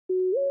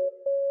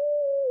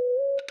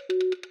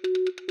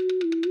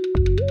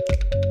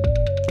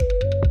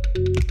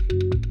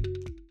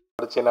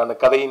நினச்சேன்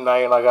நான், கதையின்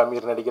நாயகனாக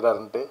அமீர்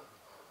நடிக்கிறாருன்ட்டு.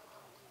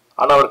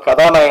 ஆனால் அவர்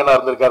கதாநாயகனாக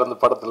இருந்திருக்காரு இந்த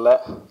படத்தில்.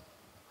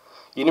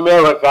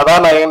 இனிமேல் அவர்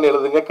கதாநாயகன்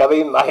எழுதுங்க,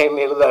 கதையின்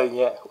நாயகன்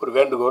எழுதாதீங்க, ஒரு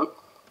வேண்டுகோள்.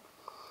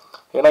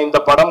 ஏன்னா இந்த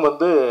படம்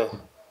வந்து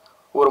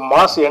ஒரு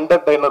மாஸ்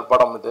என்டர்டெய்னர்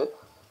படம், இது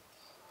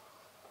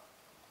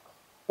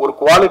ஒரு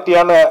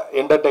குவாலிட்டியான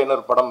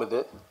என்டர்டெய்னர் படம். இது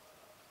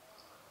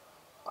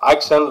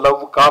ஆக்ஷன்,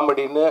 லவ்,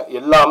 காமெடின்னு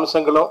எல்லா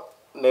அம்சங்களும்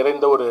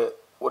நிறைந்த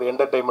ஒரு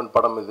என்டர்டெயின்மெண்ட்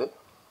படம் இது.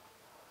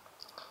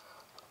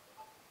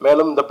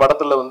 மேலும் இந்த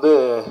படத்தில் வந்து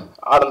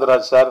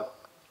Anandaraj sir,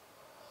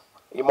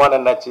 Imman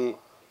Annachi,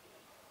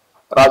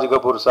 Raj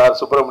Kapoor sir,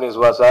 Subramaniya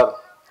Siva sir,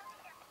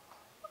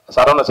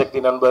 Saravana சக்தி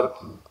நண்பர்,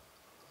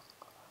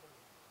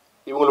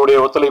 இவங்களுடைய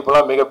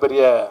ஒத்துழைப்புலாம்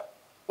மிகப்பெரிய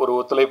ஒரு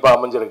ஒத்துழைப்பாக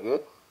அமைஞ்சிருக்கு.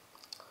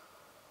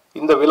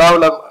 இந்த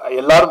விழாவில்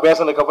எல்லாரும்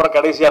பேசினதுக்கப்புறம்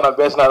கடைசியாக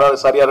நான் பேசினா அதாவது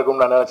சரியாக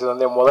இருக்கும்னு நான்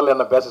நினச்சிருந்தேன். முதல்ல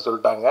என்ன பேச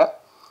சொல்லிட்டாங்க.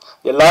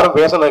 எல்லாரும்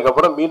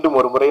பேசினதுக்கப்புறம் மீண்டும்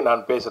ஒரு முறை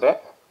நான் பேசுகிறேன்.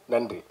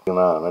 நன்றி.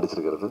 நான்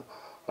நடிச்சிருக்கிறது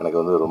எனக்கு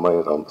வந்து ரொம்ப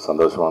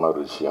சந்தோஷமான ஒரு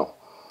விஷயம்.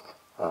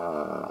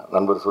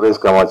 நண்பர்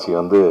சுரேஷ் காமாட்சி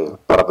வந்து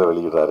படத்தை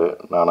வெளியிடுறாரு.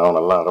 நானும்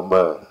நல்லா ரொம்ப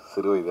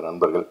சிறு வயது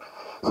நண்பர்கள்.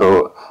 ஸோ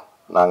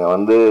நாங்கள்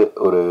வந்து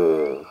ஒரு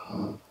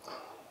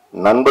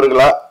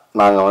நண்பர்களாக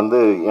நாங்கள் வந்து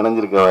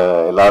இணைஞ்சிருக்க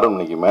எல்லாரும்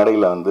இன்னைக்கு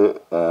மேடையில் வந்து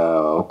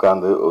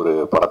உட்காந்து ஒரு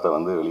படத்தை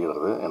வந்து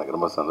வெளியிடுறது எனக்கு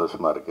ரொம்ப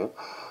சந்தோஷமாக இருக்குது.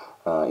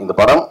 இந்த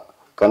படம்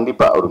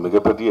கண்டிப்பாக ஒரு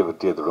மிகப்பெரிய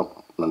வெற்றியை தரும்.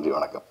 நன்றி,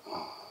 வணக்கம்.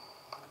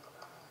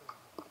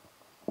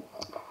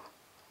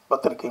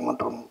 பத்திரிகை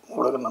மற்றும்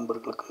ஊடக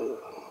நண்பர்களுக்கு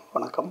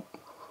வணக்கம்.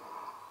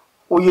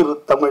 உயிர்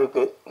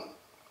தமிழுக்கு,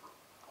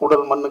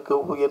 உடல் மண்ணுக்கு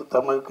உயிர்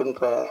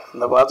தமிழுக்குன்ற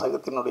இந்த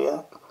வாசகத்தினுடைய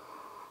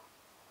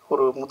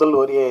ஒரு முதல்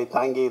வரியை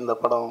தாங்கி இந்த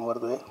படம்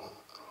வருது.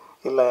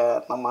 இல்லை,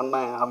 நம்ம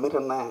அண்ணன் அமீர்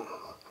அண்ணன்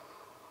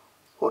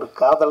ஒரு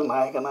காதல்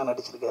நாயகனாக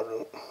நடிச்சிருக்காரு.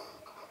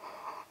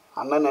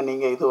 அண்ணனை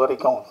நீங்கள் இது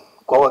வரைக்கும்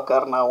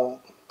கோவக்காரனாகவும்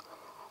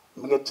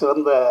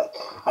மிகச்சிறந்த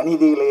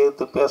அநீதிகளை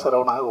எதிர்த்து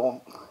பேசுகிறவனாகவும்,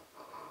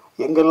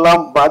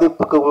 எங்கெல்லாம்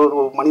பாதிப்புக்கு ஒரு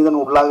மனிதன்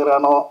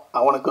உள்ளாகிறானோ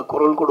அவனுக்கு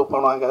குரல்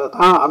கொடுப்பவனாக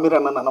தான் அமீர்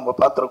அண்ணனை நம்ம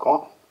பார்த்துருக்கோம்.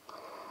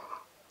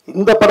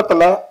 இந்த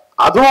படத்தில்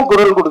அதுவும்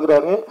குரல்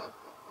கொடுக்குறாரு,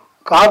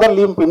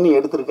 காதலையும் பின்னி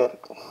எடுத்திருக்காரு.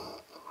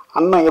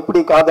 அண்ணன் எப்படி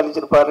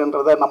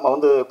காதலிச்சிருப்பாருன்றதை நம்ம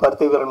வந்து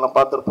பருத்தி வீரனில்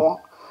பார்த்துருப்போம்.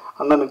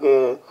 அண்ணனுக்கு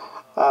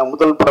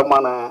முதல்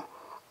படமான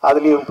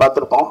அதுலேயும்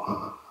பார்த்துருப்போம்.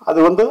 அது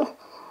வந்து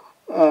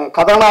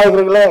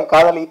கதாநாயகர்களை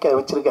காதலிக்க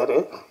வச்சுருக்காரு.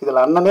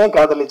 இதில் அண்ணனே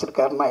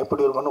காதலிச்சிருக்காருன்னா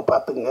எப்படி இருக்குன்னு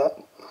பார்த்துங்க.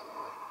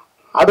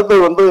 அடுத்து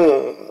வந்து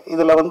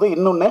இதில் வந்து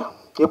இன்னொன்று,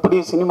 எப்படி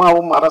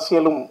சினிமாவும்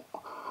அரசியலும்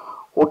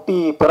ஒட்டி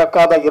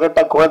பிறக்காத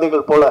இரட்டை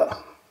குழந்தைகள் போல்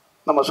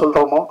நம்ம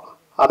சொல்கிறோமோ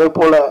அதே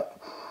போல்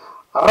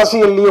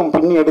அரசியல்லையும்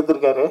பின்னி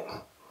எடுத்திருக்காரு.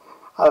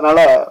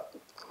 அதனால்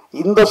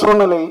இந்த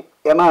சூழ்நிலை,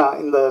 ஏன்னா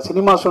இந்த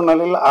சினிமா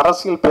சூழ்நிலையில்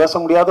அரசியல் பேச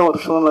முடியாத ஒரு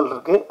சூழ்நிலை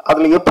இருக்குது.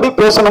 அதில் எப்படி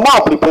பேசணுமோ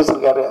அப்படி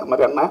பேசியிருக்காரு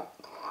மாதிரி அண்ணன்.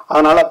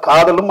 அதனால்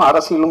காதலும்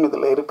அரசியலும்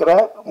இதில் இருக்கிற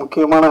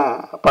முக்கியமான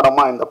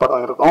படமாக இந்த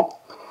படம் இருக்கும்.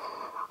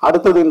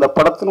 அடுத்தது இந்த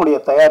படத்தினுடைய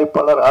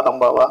தயாரிப்பாளர்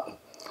ஆதம்பாவா.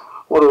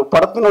 ஒரு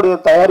படத்தினுடைய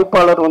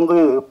தயாரிப்பாளர் வந்து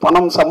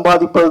பணம்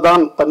சம்பாதிப்பது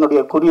தான்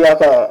தன்னுடைய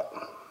குறியாக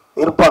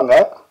இருப்பாங்க.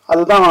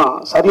 அதுதான்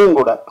சரியும்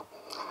கூட.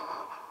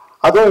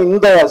 அதுவும்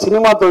இந்த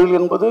சினிமா தொழில்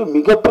என்பது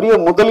மிகப்பெரிய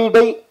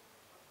முதலீடை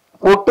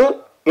போட்டு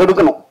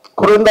எடுக்கணும்,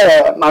 குறைந்த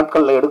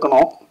நாட்களில்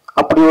எடுக்கணும்.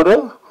 அப்படி ஒரு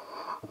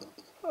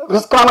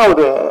ரிஸ்கான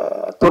ஒரு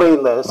துறை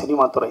இந்த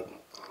சினிமா துறை.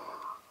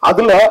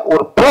 அதில்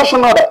ஒரு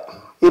பேஷனோட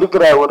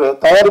இருக்கிற ஒரு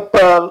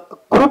தயாரிப்பாளர்,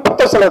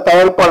 குறிப்பிட்ட சில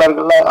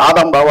தயாரிப்பாளர்களில்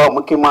ஆதம்பாவா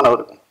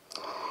முக்கியமானவர்.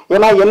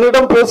 ஏன்னா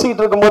என்னிடம்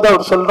பேசிக்கிட்டு இருக்கும்போது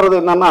அவர் சொல்கிறது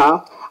என்னென்னா,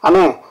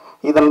 அண்ணே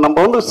இதில் நம்ம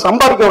வந்து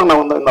சம்பாதிக்க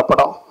வேணாம், வந்து இந்த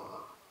படம்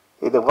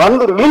இது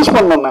வந்து ரிலீஸ்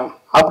பண்ணணும்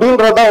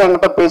அப்படின்றத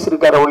என்கிட்ட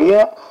பேசியிருக்காரு ஒழிய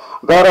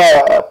வேற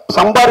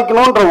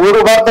சம்பாதிக்கணுன்ற ஒரு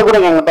வார்த்தை கூட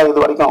என்கிட்ட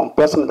இது வரைக்கும்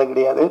பேசுனது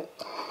கிடையாது.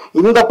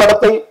 இந்த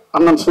படத்தை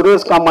அண்ணன்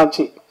சுரேஷ்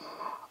காமாட்சி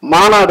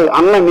மாநாடு,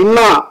 அண்ணன்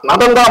நின்னா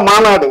நடந்தா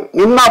மாநாடு,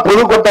 நின்னா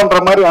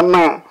பொதுக்கூட்டம்ன்ற மாதிரி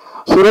அண்ணன்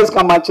சுரேஷ்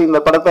காமாட்சி இந்த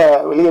படத்தை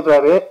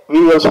வெளியிடுறாரு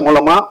விஎஸ்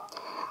மூலமா.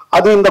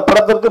 அது இந்த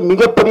படத்திற்கு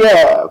மிகப்பெரிய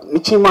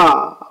நிச்சயமா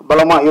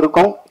பலமா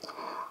இருக்கும்.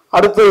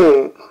 அடுத்து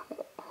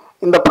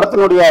இந்த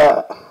படத்தினுடைய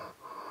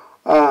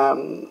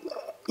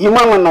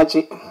இமான்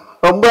அண்ணாச்சி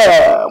ரொம்ப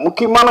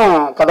முக்கியமான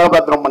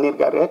கதாபாத்திரம்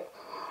பண்ணியிருக்காரு.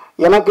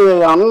 எனக்கு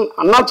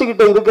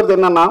அண்ணாச்சிக்கிட்ட இருக்கிறது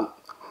என்னன்னா,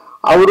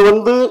 அவர்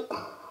வந்து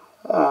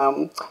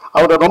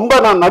அவரை ரொம்ப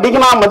நான்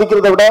நடிகனாக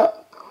மதிக்கிறத விட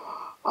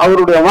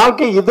அவருடைய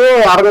வாழ்க்கை இதே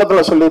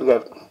அரங்கத்தில்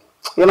சொல்லியிருக்காரு.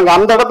 எனக்கு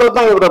அந்த இடத்துல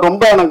தான் இவரை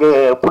ரொம்ப எனக்கு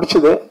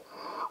பிடிச்சது.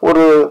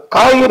 ஒரு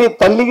காய்கறி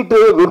தள்ளிக்கிட்டு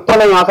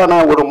விற்பனை ஆகின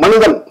ஒரு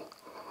மனிதன்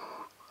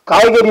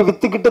காய்கறி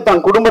வித்துக்கிட்டு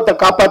தன் குடும்பத்தை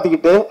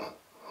காப்பாற்றிக்கிட்டு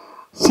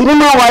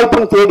சினிமா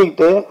வாய்ப்புன்னு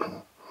தேடிக்கிட்டு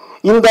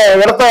இந்த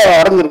இடத்த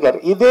அடைஞ்சிருக்காரு.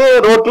 இதே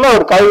ரோட்டில்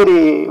ஒரு காய்கறி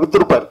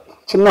வித்திருப்பார்,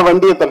 சின்ன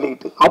வண்டியை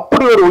தள்ளிக்கிட்டு.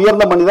 அப்படி ஒரு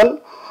உயர்ந்த மனிதன்.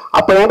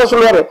 அப்போ என்கிட்ட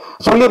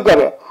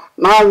சொல்லியிருக்காரு,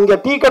 நான் இங்கே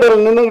டீ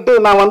கடையில் நின்றுக்கிட்டு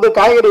நான் வந்து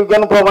காய்கறி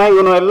விற்கன்னு போவேன்,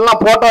 இவனை எல்லாம்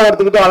போட்டோ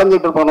எடுத்துக்கிட்டு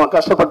அலைஞ்சிட்டு போனோம்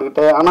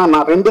கஷ்டப்பட்டுக்கிட்டு, ஆனால்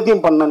நான்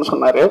ரெண்டுத்தையும் பண்ணேன்னு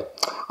சொன்னார்.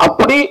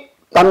 அப்படி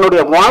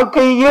தன்னுடைய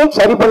வாழ்க்கையும்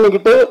சரி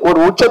பண்ணிக்கிட்டு ஒரு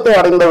உச்சத்தை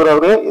அடைந்தவர்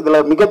அவர்.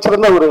 இதில்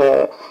மிகச்சிறந்த ஒரு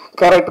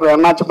கேரக்டர்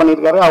அண்ணாச்சி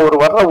பண்ணியிருக்காரு. அவர்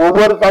வர்ற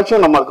ஒவ்வொரு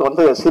காட்சியும் நமக்கு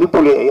வந்து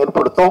சிரிப்பொலியை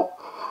ஏற்படுத்தும்.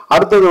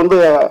 அடுத்தது வந்து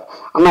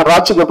அண்ணா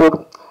ராஜ் கபூர்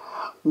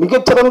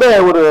மிகச்சிறந்த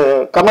ஒரு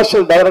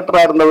கமர்ஷியல்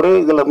டைரக்டராக இருந்தவர்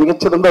இதில்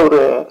மிகச்சிறந்த ஒரு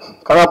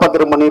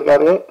கதாபாத்திரம்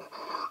பண்ணியிருக்காரு.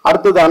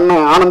 அடுத்தது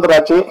அண்ணன்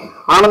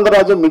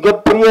ஆனந்தராஜ்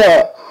மிகப்பெரிய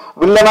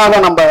வில்லனாக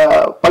நம்ம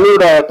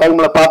பள்ளியோட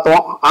டைமில்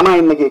பார்த்தோம். ஆனால்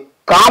இன்னைக்கு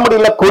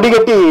காமெடியில் கொடி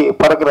கட்டி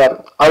பறக்கிறாரு.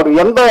 அவர்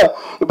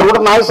இப்போ கூட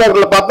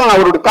நாய்சாகரில் பார்த்தோம்,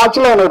 அவருடைய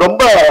காட்சியில் எனக்கு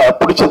ரொம்ப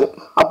பிடிச்சது.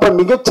 அப்போ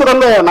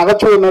மிகச்சிறந்த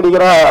நகைச்சுவை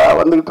நடிகராக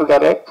வந்துக்கிட்டு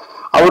இருக்காரு.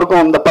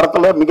 அவருக்கும் இந்த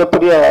படத்தில்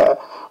மிகப்பெரிய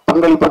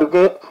பங்களிப்பு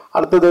இருக்கு.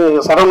 அடுத்தது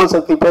சரவண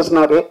சக்தி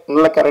பேசினாரு,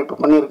 நல்ல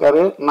கேரக்டர்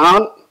பண்ணியிருக்காரு.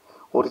 நான்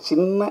ஒரு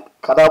சின்ன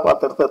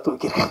கதாபாத்திரத்தை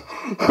தூக்கியிருக்கேன்,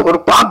 ஒரு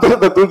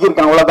பாத்திரத்தை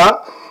தூக்கியிருக்கேன், அவ்வளோதான்.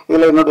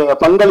 இதில் என்னுடைய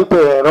பங்களிப்பு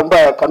ரொம்ப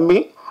கம்மி.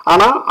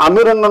 ஆனால்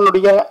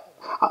அமீரண்ணனுடைய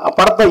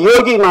படத்தை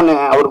யோகி நான்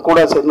அவர் கூட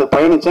சேர்ந்து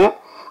பயணித்தேன்.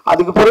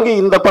 அதுக்கு பிறகு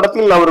இந்த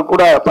படத்தில் அவர்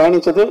கூட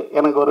பயணித்தது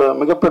எனக்கு ஒரு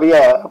மிகப்பெரிய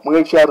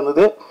மகிழ்ச்சியாக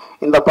இருந்தது.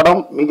 இந்த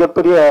படம்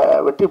மிகப்பெரிய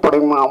வெற்றி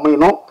படமாக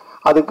அமையணும்.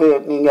 அதுக்கு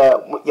நீங்கள்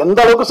எந்த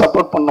அளவுக்கு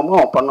சப்போர்ட்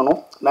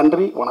பண்ணணும்.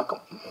 நன்றி,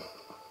 வணக்கம்.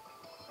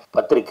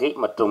 பத்திரிகை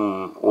மற்றும்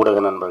ஊடக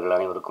நண்பர்கள்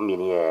அனைவருக்கும்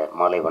இனிய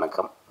மாலை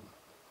வணக்கம்.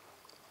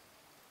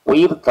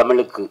 உயிர்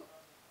தமிழுக்கு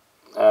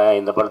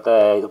இந்த படத்தை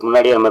இதுக்கு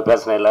முன்னாடியே நம்ம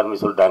பேசின எல்லாருமே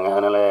சொல்லிட்டாங்க.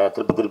 அதனால்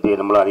திருப்பி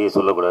நம்மளும் அதையே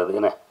சொல்லக்கூடாது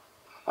என்ன.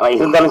 ஆனால்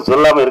இருந்தாலும்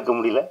சொல்லாமல் இருக்க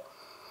முடியல.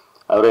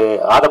 அவர்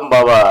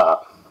ஆதம்பாவா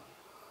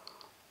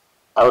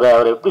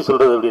அவர் எப்படி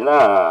சொல்கிறது அப்படின்னா,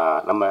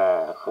 நம்ம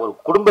ஒரு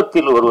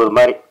குடும்பத்தில் ஒருவர்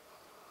மாதிரி.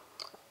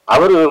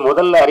 அவர்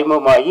முதல்ல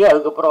அறிமுகமாகி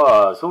அதுக்கப்புறம்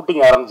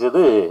ஷூட்டிங்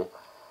ஆரம்பித்தது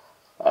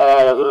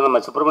இவர் நம்ம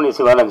சுப்பிரமணிய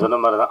சிவானந்த் சொன்ன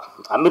மாதிரி தான்.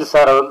 அமீர்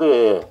சாரை வந்து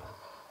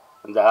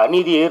இந்த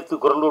அநீதியை எதிர்த்து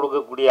குரல்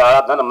கொடுக்கக்கூடிய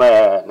ஆளாக தான் நம்ம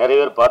நிறைய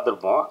பேர்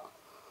பார்த்துருப்போம்.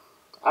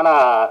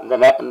 ஆனால் இந்த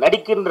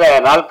நடிக்கின்ற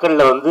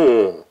நாட்களில் வந்து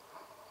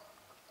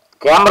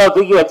கேமரா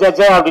தூக்கி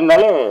வச்சாச்சா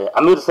அப்படின்னாலே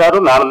அமீர்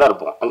சாரும் நானும் தான்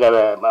இருப்போம். அங்கே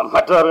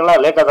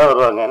மற்றவர்கள்லாம் லேட்டாக தான்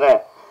வருவாங்க. ஏன்னா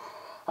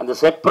அந்த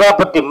செட்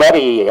ப்ராப்பர்ட்டி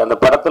மாதிரி அந்த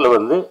படத்தில்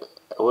வந்து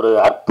ஒரு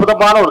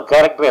அற்புதமான ஒரு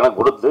கேரக்டர்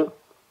எனக்கு கொடுத்து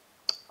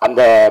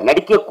அந்த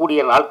நடிக்கக்கூடிய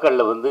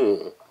நாட்களில் வந்து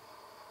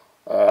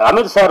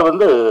அமீர் சார்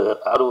வந்து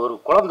அது ஒரு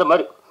குழந்தை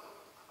மாதிரி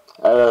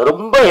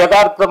ரொம்ப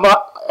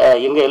யதார்த்தமாக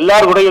எங்கள்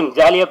எல்லாருக்கூடையும்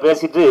ஜாலியாக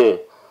பேசிட்டு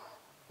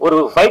ஒரு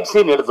ஃபைட்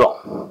சீன் எடுத்தோம்.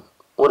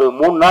 ஒரு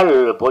 3 நாள்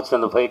போச்சு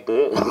அந்த ஃபைட்டு.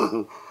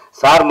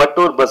 சார்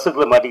மட்டும் ஒரு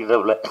பஸ்ஸுக்குள்ளே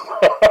மாட்டிக்கிட்டாப்புல.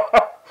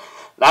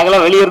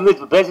 நாங்களாம் வெளியே இருந்து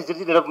பேசி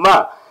சிரிச்சுட்டு எடுப்போமா,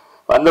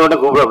 வந்த உடனே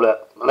கூப்பிடாப்புல,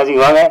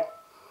 நினச்சிங்க வாங்க,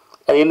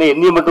 அது என்ன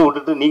என்னையை மட்டும்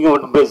விட்டுட்டு நீங்கள்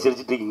மட்டும் பேசி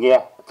சிரிச்சுட்டு இருக்கீங்க,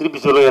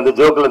 திருப்பி சொல்லுங்கள், அந்த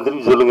ஜோக்கெல்லாம்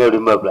திருப்பி சொல்லுங்கள்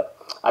அப்படிம்பாப்புல.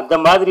 அந்த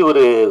மாதிரி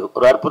ஒரு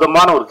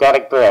அற்புதமான ஒரு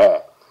கேரக்டரை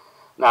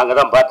நான் அங்கே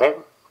தான் பார்த்தேன்.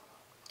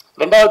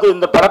 ரெண்டாவது,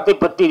 இந்த படத்தை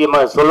பற்றி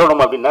நம்ம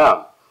சொல்லணும் அப்படின்னா,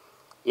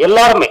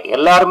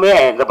 எல்லாருமே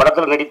இந்த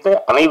படத்தில் நடித்த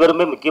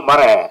அனைவருமே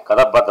முக்கியமான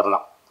கதாபாத்திரம்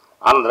தான்.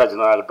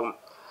 ஆனந்தராஜன் ஆகட்டும்,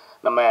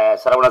 நம்ம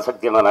சரவண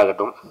சக்தி அண்ணன்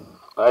ஆகட்டும்,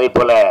 அதே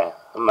போல்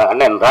நம்ம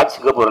அண்ணன்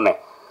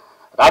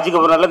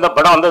ராஜ்கபூர்னால இந்த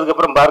படம்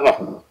வந்ததுக்கப்புறம் பாருங்கள்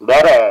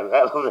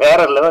வேற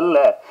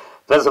லெவலில்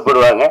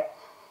பேசப்படுவாங்க.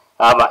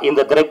 ஆமாம்,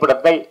 இந்த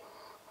திரைப்படத்தை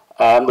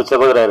அன்பு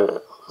சகோதரர்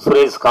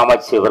சுரேஷ்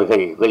காமாட்சி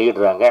அவர்கள்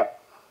வெளியிடுறாங்க.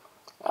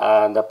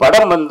 அந்த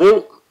படம் வந்து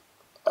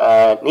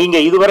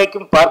நீங்கள்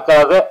இதுவரைக்கும்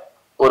பார்க்காத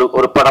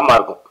ஒரு படமாக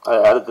இருக்கும்,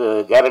 அதுக்கு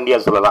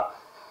கேரண்டியாக சொல்லலாம்.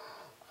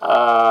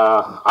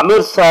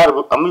 அமீர்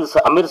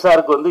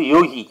சாருக்கு வந்து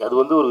யோகி அது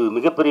வந்து ஒரு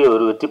மிகப்பெரிய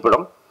ஒரு வெற்றி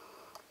படம்.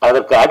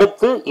 அதற்கு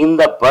அடுத்து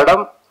இந்த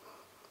படம்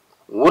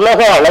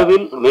உலக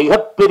அளவில்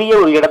மிகப்பெரிய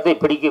ஒரு இடத்தை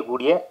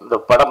பிடிக்கக்கூடிய இந்த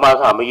படமாக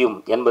அமையும்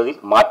என்பதில்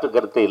மாற்று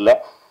கருத்து இல்லை.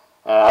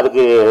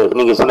 அதுக்கு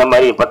நீங்கள் சொன்ன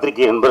மாதிரி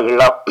பத்திரிகை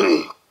நண்பர்கள்லாம்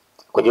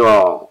கொஞ்சம்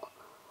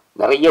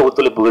நிறைய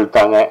ஒத்துழைப்புகள்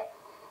தாங்க,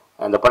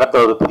 அந்த படத்தை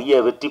ஒரு பெரிய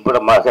வெற்றி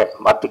படமாக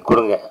மாற்றி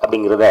கொடுங்க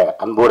அப்படிங்கிறத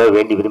அன்போடு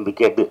வேண்டி விரும்பி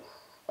கேட்டு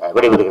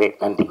விடைபெறுகிறேன்.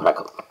 நன்றி,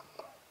 வணக்கம்.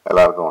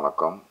 எல்லாருக்கும்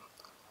வணக்கம்.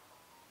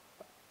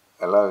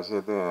 எல்லா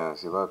விஷயத்தையும்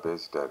சிவா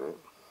பேசிட்டாரு,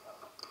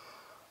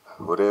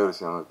 ஒரே ஒரு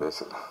விஷயமா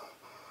பேசல.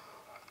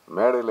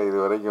 மேடையில் இது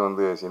வரைக்கும்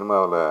வந்து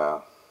சினிமாவில்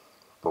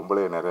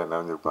பொம்பளை நிறைய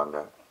நிறைஞ்சிருப்பாங்க,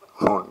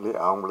 ஒன்லி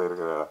ஆம்பளை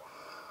இருக்கிற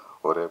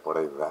ஒரே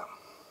படம் இதுதான்.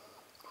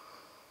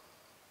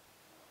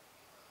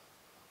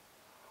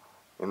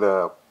 இந்த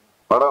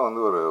படம்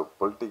வந்து ஒரு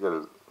பொலிட்டிக்கல்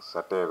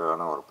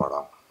சட்டையரான ஒரு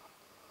படம்.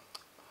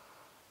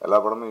 எல்லா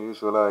படமும்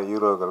யூஸ்வலாக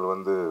ஹீரோக்கள்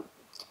வந்து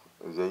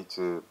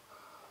ஜெயிச்சு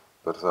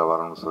பெருசாக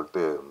வரணும்னு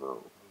சொல்லிட்டு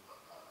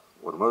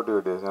ஒரு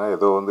மோட்டிவேட்டேஷனாக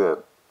ஏதோ வந்து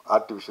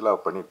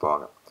ஆர்டிஃபிஷியலாக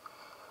பண்ணியிருப்பாங்க.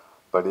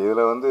 பட்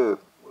இதில் வந்து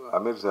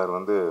அமீர் சார்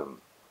வந்து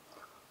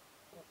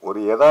ஒரு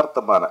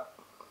யதார்த்தமான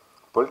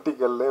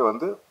பொலிட்டிக்கல்லே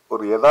வந்து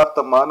ஒரு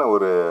யதார்த்தமான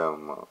ஒரு,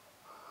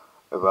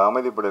 இப்போ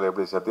அமைதிப்படையில்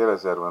எப்படி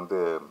சத்யராஜ் சார் வந்து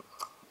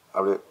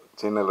அப்படியே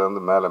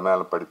சின்னலேருந்து மேலே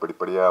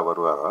படிப்படியாக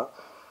வருவாரோ,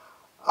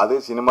 அதே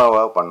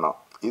சினிமாவாக பண்ணோம்.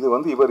 இது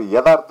வந்து இவர்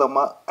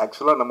யதார்த்தமாக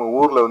ஆக்சுவலாக நம்ம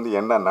ஊரில் வந்து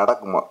என்ன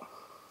நடக்குமோ,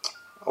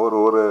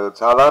 ஒரு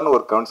சாதாரண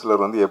ஒரு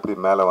கவுன்சிலர் வந்து எப்படி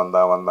மேலே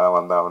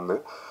வந்தா வந்து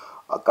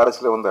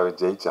கடைசியில் வந்து அவன்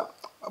ஜெயித்தான்.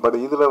 பட்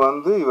இதில்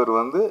வந்து இவர்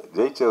வந்து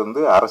ஜெயிச்ச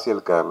வந்து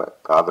அரசியலுக்காக,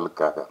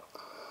 காதலுக்காக.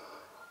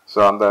 ஸோ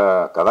அந்த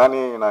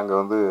கதானியை நாங்கள்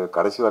வந்து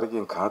கடைசி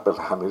வரைக்கும்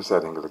காட்டலை அமீர்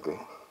சார் எங்களுக்கு,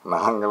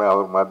 நாங்களே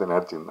அவர் மாதிரி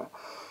நடிச்சிருந்தேன்.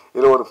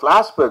 இதில் ஒரு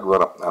ஃப்ளாஷ்பேக்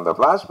வரும். அந்த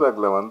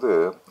ஃப்ளாஷ்பேக்கில் வந்து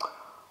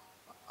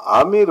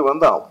அமீர்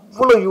வந்து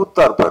அவ்வளோ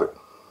யூத்தாக இருப்பார்,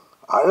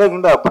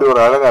 அழகுண்டு அப்படி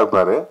ஒரு அழகாக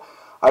இருப்பார்.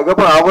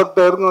 அதுக்கப்புறம்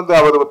அவர்கிட்ட இருந்து வந்து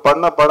அவர்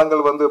பண்ண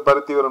படங்கள் வந்து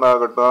பருத்திவரன்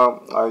ஆகட்டும்,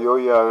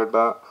 யோகி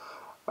ஆகட்டும்,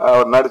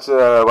 அவர் நடித்த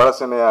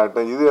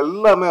வடசென்னையாகட்டும், இது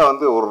எல்லாமே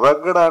வந்து ஒரு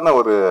ரக்கடான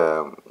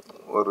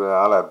ஒரு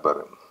ஆளாக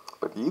இருப்பார்.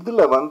 பட்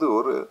இதில் வந்து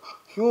ஒரு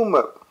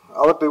ஹியூமர்,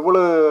 அவர்கிட்ட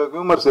இவ்வளோ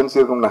ஹியூமர் சென்ஸ்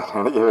இருக்கும்னு நான்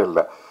நினைக்கவே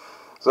இல்லை.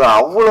 ஸோ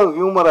அவ்வளோ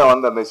ஹியூமராக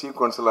வந்து அந்த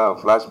சீக்வன்ஸ்லாம்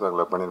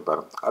ஃப்ளாஷ்பேக்கில்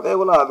பண்ணியிருப்பார். அதே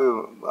போல் அது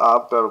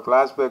ஆஃப்டர்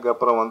ஃப்ளாஷ்பேக்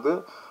அப்புறம் வந்து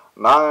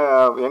நான்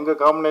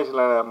எங்கள்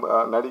காம்பினேஷனில்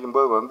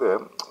நடிக்கும்போது வந்து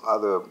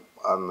அது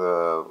அந்த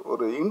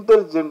ஒரு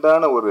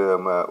இன்டெலிஜென்ட்டான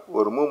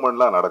ஒரு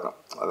மூமெண்ட்லாம் நடக்கும்.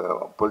 அது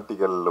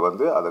பொலிட்டிக்கலில்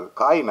வந்து அது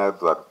காய்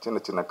நகர்த்துவார், சின்ன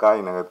சின்ன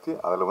காய் நகர்த்தி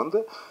அதில் வந்து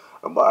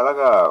ரொம்ப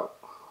அழகாக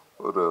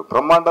ஒரு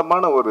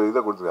பிரம்மாண்டமான ஒரு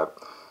இதை கொடுத்துருக்கார்.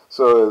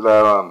 ஸோ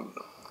இதில்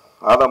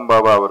ஆதம்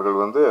பாபா அவர்கள்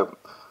வந்து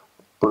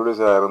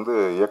ப்ரொடியூசர் வந்து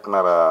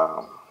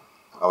இயக்குனராக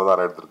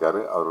அவதாரம் எடுத்திருக்காரு.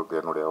 அவருக்கு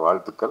என்னுடைய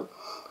வாழ்த்துக்கள்.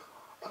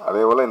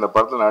 அதே போல் இந்த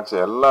படத்தில்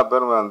நடித்த எல்லா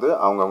பேருமே வந்து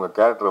அவங்கவுங்க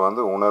கேரக்டரை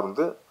வந்து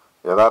உணர்ந்து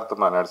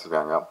யதார்த்தமாக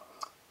நடிச்சிருக்காங்க.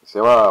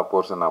 சிவா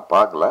போர்ஷன் நான்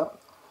பார்க்கல,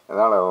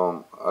 அதனால்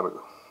அவர்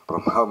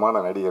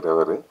பிரமாதமான நடிகர்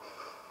அவர்.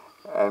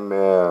 அண்டு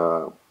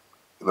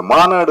இந்த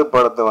மாநாடு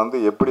படத்தை வந்து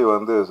எப்படி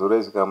வந்து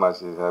சுரேஷ்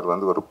காமாட்சி சார்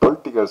வந்து ஒரு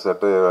பொலிட்டிக்கல்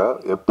சட்டையை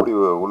எப்படி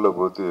உள்ளே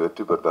போற்றி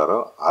வெற்றி பெற்றாரோ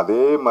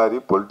அதே மாதிரி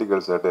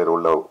பொலிட்டிக்கல் சட்டையர்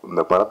உள்ள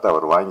இந்த படத்தை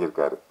அவர்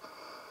வாங்கியிருக்காரு.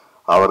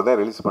 அவர் தான்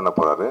ரிலீஸ் பண்ண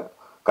போகிறாரு.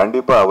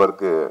 கண்டிப்பாக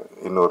அவருக்கு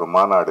இன்னொரு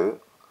மாநாடு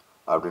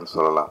அப்படின்னு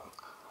சொல்லலாம்.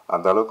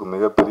 அந்த அளவுக்கு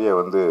மிகப்பெரிய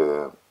வந்து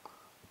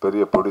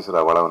பெரிய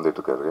ப்ரொடியூசராக வளம்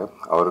வந்துட்டுருக்காரு.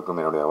 அவருக்கும்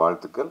என்னுடைய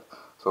வாழ்த்துக்கள்.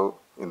 ஸோ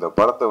இந்த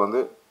படத்தை வந்து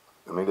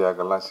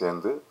மீடியாக்கள்லாம்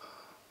சேர்ந்து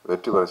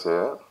வெற்றி பெற செய்ய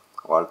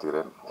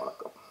வாழ்த்துகிறேன்.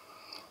 வணக்கம்.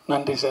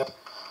 நன்றி சார்.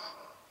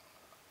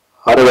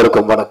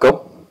 அனைவருக்கும் வணக்கம்.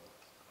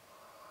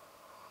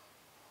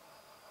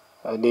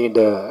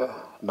 நீண்ட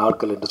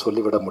நாட்கள் என்று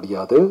சொல்லிவிட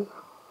முடியாது.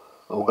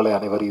 உங்களை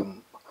அனைவரையும்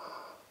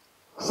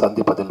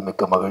சந்திப்பதில்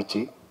மிக்க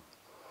மகிழ்ச்சி.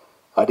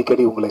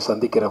 அடிக்கடி உங்களை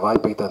சந்திக்கிற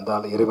வாய்ப்பை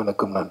தந்தால்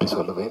இறைவனுக்கும் நன்றி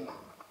சொல்லுவேன்.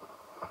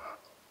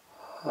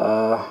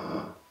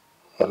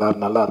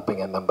 எல்லோரும் நல்லா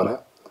இருப்பீங்கன்னு நம்புகிறேன்.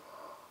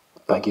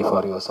 Thank you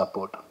for your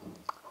support.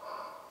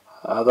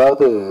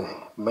 அதாவது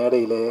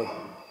மேடையிலே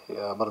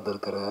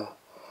அமர்ந்திருக்கிற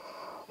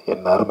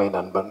என் அருமை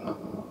நண்பன்,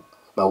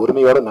 நான்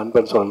உரிமையோட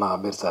நண்பன் சொல்லலாம்,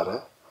 அமீர் சார்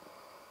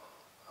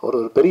ஒரு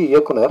பெரிய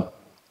இயக்குனர்.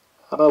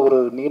 ஆனால் ஒரு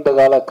நீண்ட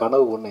கால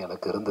கனவு ஒன்று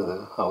எனக்கு இருந்தது,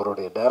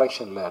 அவருடைய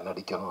டைரக்ஷனில்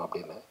நடிக்கணும்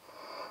அப்படின்னு.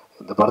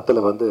 இந்த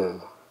படத்தில் வந்து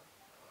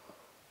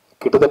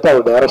கிட்டத்தட்ட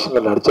அவர்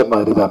டைரக்ஷனில் நடித்த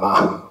மாதிரி தான்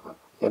நான்,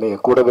 என்னைய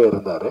கூடவே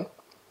இருந்தார்.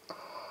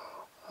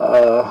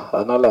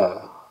 அதனால்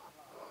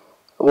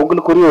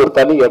உங்களுக்குரிய ஒரு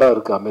தனி இடம்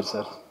இருக்குது அமீர்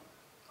சார்.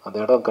 அந்த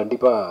இடம்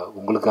கண்டிப்பாக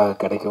உங்களுக்காக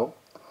கிடைக்கும்.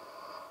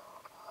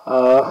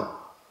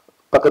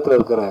 பக்கத்தில்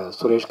இருக்கிற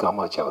சுரேஷ்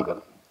காமாட்சி அவர்கள்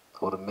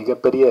ஒரு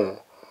மிகப்பெரிய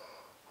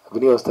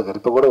விநியோகஸ்தகர்.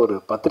 இப்போ கூட ஒரு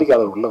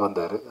பத்திரிக்கையாளர் உள்ளே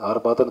வந்தார், அவரை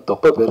பார்த்து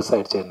தொப்பை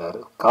பெருசாகிடுச்சேன்னாரு.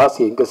 காசு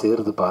எங்கே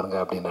சேருது பாருங்க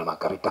அப்படின்னு.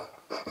 நான் கரெக்டாக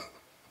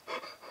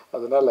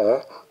அதனால்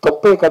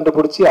தொப்பையை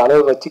கண்டுபிடிச்சி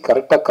அளவு வச்சு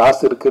கரெக்டாக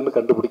காசு இருக்குதுன்னு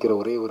கண்டுபிடிக்கிற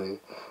ஒரே ஒரு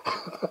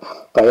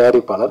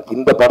தயாரிப்பாளர்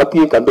இந்த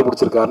படத்தையும்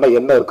கண்டுபிடிச்சிருக்காருன்னா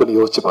என்ன இருக்குன்னு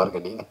யோசிச்சு பாருங்க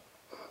நீங்கள்.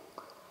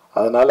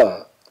 அதனால்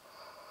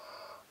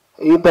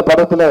இந்த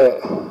படத்தில்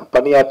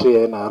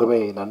பணியாற்றிய என்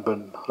அருமை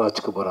நண்பன்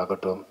ராஜ்குமார்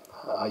ஆகட்டும்,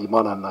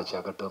 இமான் அண்ணாச்சி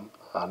ஆகட்டும்,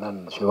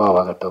 அண்ணன்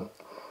சிவாவாகட்டும்,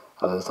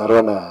 அது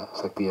சரவண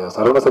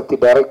சக்தி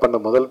டைரக்ட் பண்ண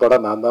முதல்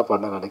படம் நான் தான்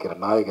பண்ண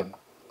நினைக்கிறேன், நாயகன்.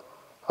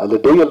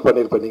 அதில் டூயல்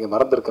பண்ணியிருப்பேன், நீங்கள்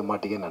மறந்துருக்க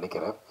மாட்டீங்கன்னு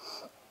நினைக்கிறேன்.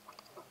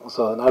 ஸோ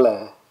அதனால்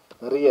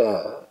நிறைய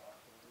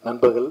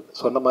நண்பர்கள்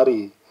சொன்ன மாதிரி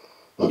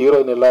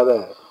ஹீரோயின் இல்லாத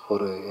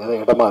ஒரு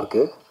இடமா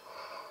இருக்குது.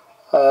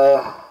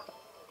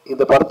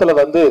 இந்த படத்தில்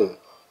வந்து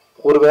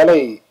ஒருவேளை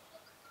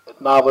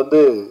நான்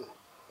வந்து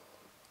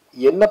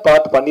என்ன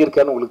பாட்டு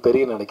பண்ணியிருக்கேன்னு உங்களுக்கு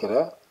தெரியும்னு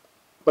நினைக்கிறேன்.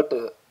 பட்டு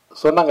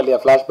சொன்னாங்க இல்லையா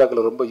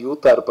ஃப்ளாஷ்பேக்கில் ரொம்ப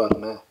யூத்தாக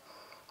இருப்பாருன்னு,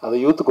 அந்த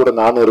யூத்து கூட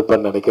நானும்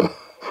இருப்பேன்னு நினைக்கிறேன்.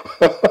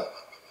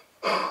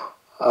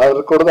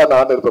 அவர் கூட தான்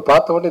நானும் இருப்பேன்.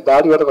 பார்த்த உடனே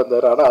தாடியோட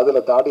வந்தார், ஆனால்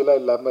அதில்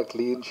தாடியெலாம் இல்லாமல்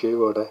க்ளீன்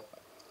ஷேவோட.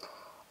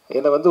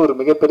 என்னை வந்து ஒரு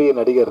மிகப்பெரிய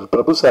நடிகர்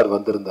பிரபு சார்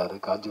வந்திருந்தார்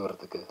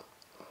காஞ்சிபுரத்துக்கு.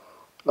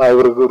 நான்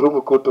இவருக்கு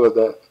ரூமுக்கு கூப்பிட்டு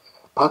வந்தேன்,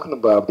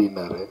 பார்க்கணும்பா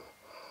அப்படின்னாரு.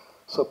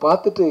 ஸோ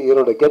பார்த்துட்டு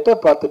இவரோட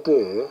கெட்டப் பார்த்துட்டு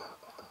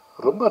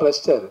ரொம்ப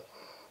ரசித்தார்.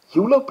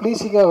 இவ்வளோ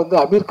ப்ளீஸிங்காக வந்து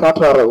அமீர்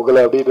காட்டுறாரா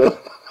உங்களை அப்படின்னு.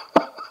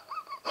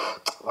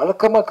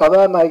 வழக்கமாக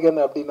கதாநாயகன்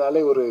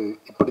அப்படின்னாலே ஒரு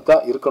இப்படி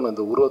தான் இருக்கணும்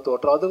இந்த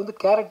உருவத்தோற்றம். அது வந்து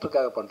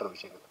கேரக்டருக்காக பண்ணுற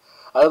விஷயங்கள்,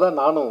 அதுதான்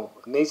நானும்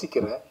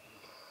நேசிக்கிறேன்.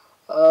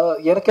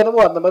 எனக்கு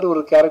என்னவோ அந்த மாதிரி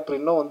ஒரு கேரக்டர்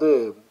இன்னும்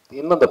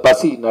அந்த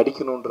பசி,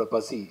 நடிக்கணுன்ற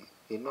பசி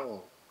இன்னும்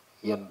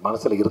என்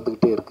மனசில்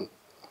இருந்துக்கிட்டே இருக்குது.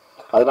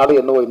 அதனால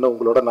இன்னும்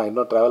உங்களோட நான்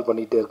இன்னும் ட்ராவல்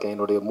பண்ணிகிட்டே இருக்கேன்.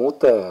 என்னுடைய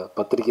மூத்த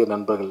பத்திரிகை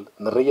நண்பர்கள்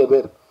நிறைய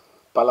பேர்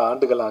பல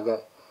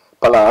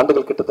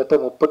ஆண்டுகள் கிட்டத்தட்ட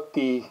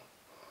 36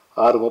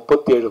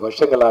 37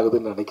 வருஷங்கள்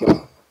ஆகுதுன்னு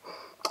நினைக்கிறேன்.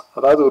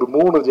 அதாவது ஒரு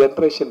 3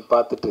 ஜென்ரேஷன்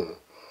பார்த்துட்டு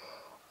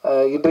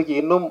இன்றைக்கு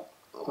இன்னும்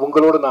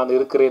உங்களோடு நான்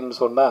இருக்கிறேன்னு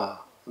சொன்னால்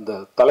இந்த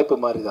தலைப்பு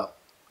மாதிரி தான்.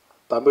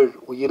 தமிழ்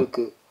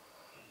உயிருக்கு,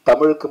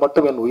 தமிழுக்கு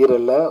மட்டும் என் உயிர்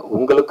அல்ல,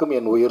 உங்களுக்கும்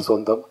என் உயிர்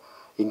சொந்தம்.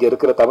 இங்கே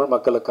இருக்கிற தமிழ்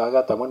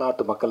மக்களுக்காக,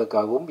 தமிழ்நாட்டு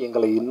மக்களுக்காகவும்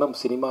எங்களை இன்னும்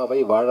சினிமாவை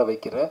வாழ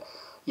வைக்கிற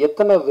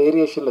எத்தனை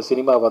வேரியேஷனில்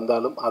சினிமா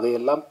வந்தாலும்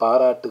அதையெல்லாம்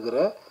பாராட்டுகிற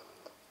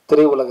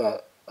திரையுலக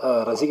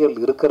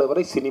ரசிகர்கள் இருக்கிற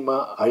வரை சினிமா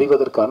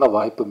அழிவதற்கான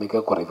வாய்ப்பு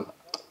மிக குறைவு.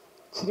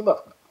 சினிமா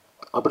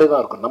அப்படியே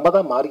தான் இருக்கும், நம்ம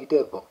தான் மாறிக்கிட்டே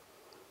இருப்போம்.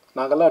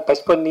 நாங்கள்லாம்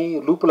டச் பண்ணி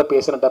லூப்பில்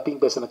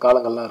டப்பிங் பேசின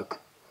காலங்கள்லாம்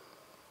இருக்குது.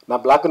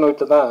 நான் பிளாக் அண்ட்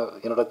ஒயிட்டில் தான்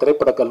என்னோடய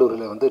திரைப்பட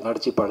கல்லூரியில் வந்து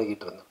நடித்து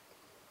பழகிட்டு இருந்தேன்.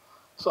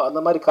 ஸோ அந்த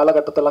மாதிரி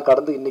காலகட்டத்தெல்லாம்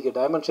கடந்து இன்றைக்கி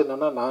டைமென்ஷன்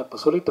என்னென்னா, நான் இப்போ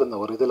சொல்லிட்டு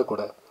இருந்தேன் ஒரு இதில்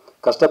கூட,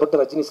 கஷ்டப்பட்டு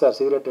ரஜினி சார்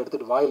சிகரெட்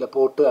எடுத்துகிட்டு வாயில்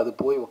போட்டு அது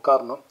போய்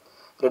உட்காரணும்,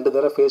 2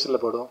 தடவை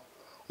ஃபேஸில் படும்.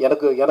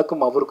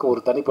 எனக்கும் அவருக்கும்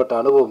ஒரு தனிப்பட்ட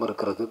அனுபவம்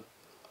இருக்கிறது.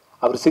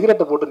 அவர்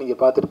சிகரெட்டை போட்டு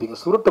நீங்கள் பார்த்துருப்பீங்க,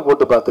 சுருட்டை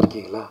போட்டு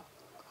பார்த்துருக்கீங்களா?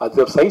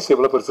 அது ஒரு சைஸ்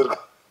எவ்வளோ பெருசு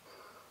இருக்கும்.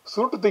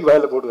 சுருட்டு தூக்கி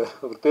வாயில் போடுவார்.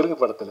 ஒரு தெலுங்கு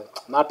படத்தில்,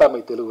 நாட்டாமை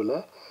தெலுங்குல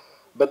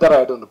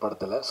பெத்தராயிடுன்ற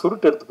படத்தில்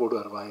சுருட்டு எடுத்து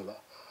போடுவார் வாயில்.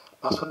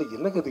 நான் சொன்னேன்,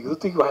 என்னங்க இது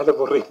தூக்கி வாயில்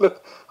போடுறீங்களா?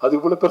 அது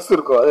இவ்வளோ பெருசு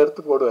இருக்கும், அதை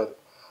எடுத்து போடுவார்.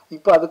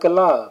 இப்போ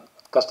அதுக்கெல்லாம்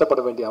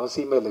கஷ்டப்பட வேண்டிய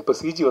அவசியமே இல்லை. இப்போ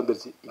சிஜி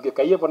வந்துருச்சு, இங்கே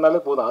கையை பண்ணாலே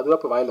போதும், அதுவாக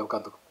இப்போ வாயில்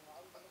உட்காந்துக்கும்.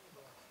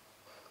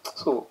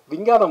 ஸோ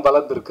விஞ்ஞானம்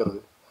வளர்ந்துருக்கிறது.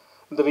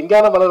 இந்த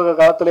விஞ்ஞானம் வளர்கிற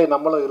காலத்திலே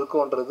நம்மளும்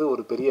இருக்கோன்றது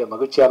ஒரு பெரிய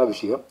மகிழ்ச்சியான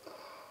விஷயம்.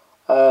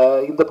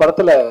 இந்த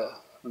படத்தில்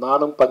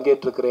நானும்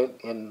பங்கேற்றிருக்கிறேன்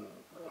என்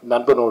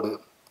நண்பனோடு,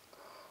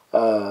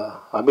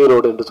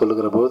 அமீரோடு என்று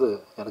சொல்லுகிற போது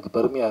எனக்கு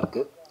பெருமையாக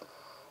இருக்குது.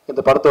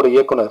 இந்த படத்தோட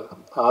இயக்குனர்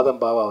ஆதம்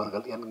பாவா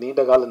அவர்கள் எனக்கு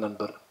நீண்ட கால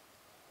நண்பர்.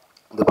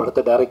 இந்த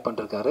படத்தை டைரக்ட்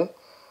பண்ணிருக்காரு.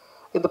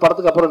 இந்த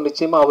படத்துக்கு அப்புறம்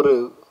நிச்சயமாக அவர்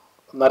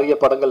நிறைய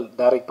படங்கள்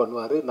டைரக்ட்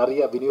பண்ணுவார்,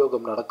 நிறைய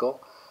விநியோகம் நடக்கும்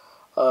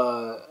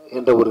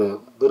என்ற ஒரு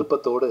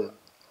விருப்பத்தோடு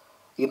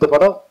இந்த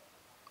படம்,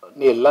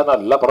 நீ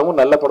எல்லா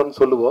படமும் நல்ல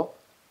படம்னு சொல்லுவோம்,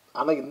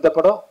 ஆனால் இந்த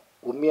படம்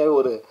உண்மையாகவே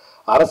ஒரு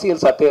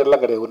அரசியல்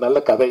சட்டையர்லாம் கிடையாது, ஒரு நல்ல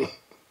கதை.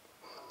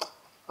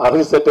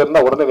 அரசியல்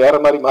சட்டையர்னா உடனே வேறு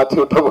மாதிரி மாற்றி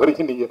விட்டுற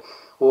போறீங்க நீங்கள்,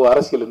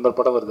 அரசியல் இன்னொரு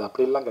படம் வருது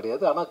அப்படிலாம்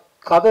கிடையாது. ஆனால்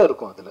கதை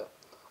இருக்கும் அதில்,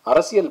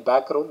 அரசியல்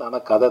பேக்ரவுண்ட்,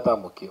 ஆனால் கதை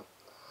தான் முக்கியம்.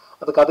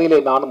 அந்த கதையிலே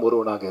நானும்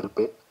ஒருவனாக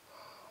இருப்பேன்.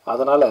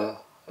 அதனால்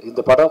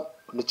இந்த படம்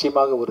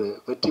நிச்சயமாக ஒரு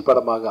வெற்றி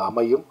படமாக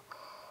அமையும்.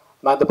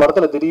 நான் இந்த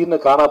படத்தில் திடீர்னு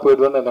காணா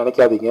போயிடுவேன்னு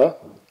நினைக்காதீங்க.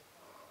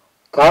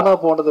 காணா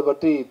போனதை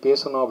பற்றி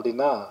பேசணும்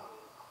அப்படின்னா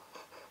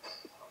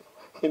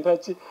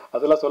என்னாச்சு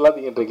அதெல்லாம்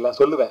சொல்லாதீங்கன்றீங்களா?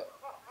 சொல்லுவேன்,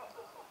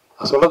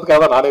 சொல்கிறதுக்காக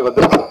தான் நானே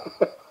வந்திருக்கேன்.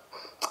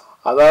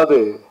 அதாவது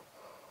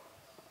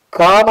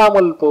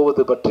காணாமல்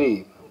போவது பற்றி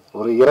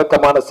ஒரு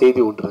இரக்கமான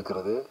செய்தி ஒன்று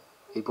இருக்கிறது.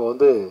 இப்போ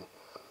வந்து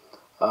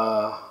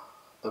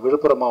இந்த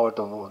விழுப்புரம்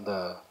மாவட்டம் இந்த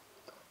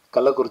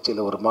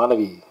கள்ளக்குறிச்சியில் ஒரு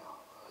மாணவி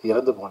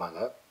இறந்து போனாங்க.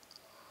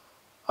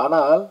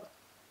 ஆனால்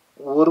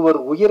ஒருவர்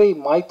உயிரை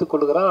மாய்த்து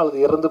கொள்கிறார், அல்லது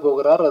இறந்து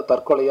போகிறார், அது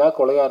தற்கொலையா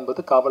கொலையா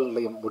என்பது காவல்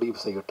நிலையம் முடிவு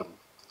செய்யட்டும்.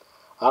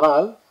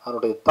 ஆனால்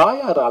அவனுடைய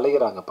தாயார்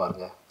அலைகிறாங்க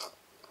பாருங்க,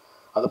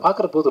 அதை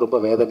பார்க்குற போது ரொம்ப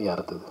வேதனையாக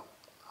இருந்தது.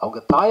 அவங்க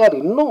தாயார்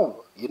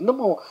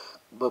இன்னமும்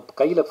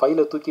கையில்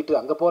ஃபைலை தூக்கிட்டு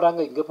அங்கே போகிறாங்க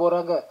இங்கே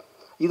போகிறாங்க.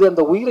 இது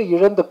அந்த உயிரை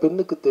இழந்த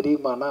பெண்ணுக்கு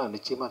தெரியுமானா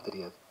நிச்சயமாக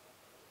தெரியாது.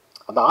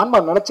 அந்த ஆன்மா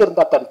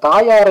நினச்சிருந்தா தன்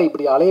தாயாரை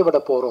இப்படி அலைய விட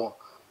போகிறோம்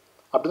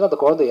அப்படின்னு அந்த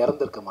குழந்தை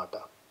இறந்திருக்க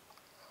மாட்டான்.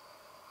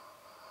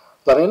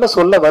 நான் என்ன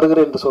சொல்ல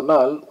வருகிறேன் என்று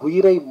சொன்னால்,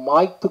 உயிரை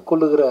மாய்த்து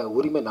கொள்ளுகிற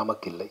உரிமை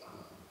நமக்கு இல்லை.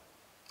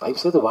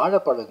 தயவு செய்து வாழ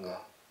பழகுங்க.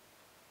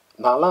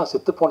 நான்லாம்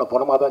செத்து போன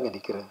பணமாக தாங்க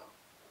நிற்கிறேன்.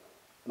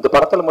 இந்த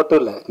படத்தில் மட்டும்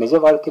இல்லை, நிஜ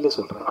வாழ்க்கையிலே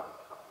சொல்கிறேன்.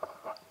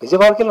 நிஜ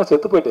வாழ்க்கையில் நான்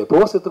செத்து போயிட்டேன்,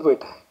 எப்போ செத்து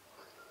போயிட்டேன்.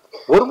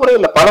 ஒரு முறை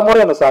இல்லை, பல முறை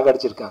என்னை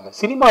சாகடிச்சிருக்காங்க.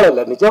 சினிமாவில்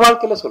இல்லை, நிஜ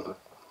வாழ்க்கையில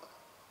சொல்கிறேன்.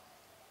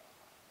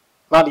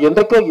 நான்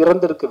என்றைக்கோ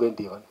இறந்திருக்க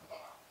வேண்டியவன்,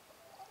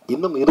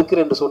 இன்னும்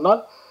இருக்கிறேன் என்று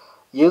சொன்னால்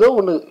ஏதோ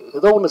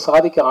ஒன்று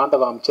சாதிக்க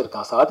ஆண்டவன்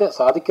அமைச்சிருக்கான்.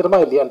 சாதிக்கிறமா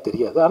இல்லையான்னு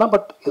தெரியாது, ஆனால்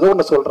ஏதோ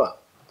ஒன்று சொல்கிறான்.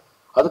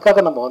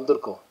 அதுக்காக நம்ம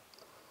வந்திருக்கோம்.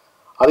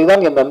 அதை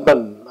தான் என்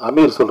நண்பன்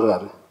அமீர்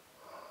சொல்கிறாரு.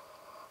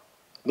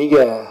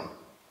 நீங்கள்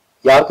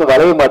யாருக்கும்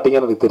வளைய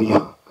மாட்டீங்கன்னு எனக்கு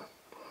தெரியும்.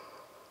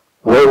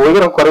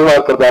 உயரம் குறைவாக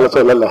இருக்கிறதால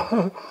சொல்லலை,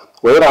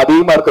 உயரம்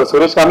அதிகமாக இருக்கிற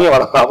சுரேஷாமியும்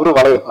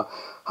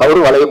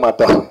அவரும் வளைய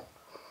மாட்டார்.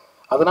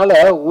 அதனால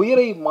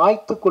உயிரை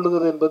மாய்த்து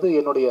கொள்ளுகிறது என்பது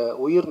என்னுடைய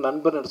உயிர்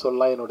நண்பன் என்று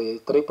சொல்லலாம். என்னுடைய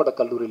திரைப்பட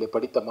கல்லூரியில்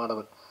படித்த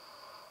மாணவன்,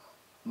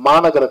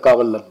 மாநகர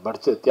காவலன்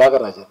படித்த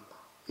தியாகராஜன்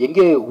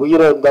எங்கே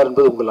உயிரிழந்தார்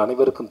என்பது உங்கள்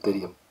அனைவருக்கும்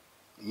தெரியும்.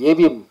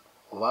 ஏவிஎம்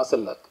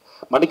வாசல்ல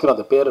மன்னிக்கணும்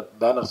அந்த பேர்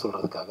பேனர்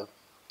சொல்றதுக்காக.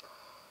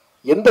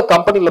 எந்த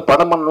கம்பெனியில்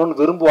படம் பண்ணணும்னு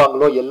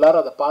விரும்புவாங்களோ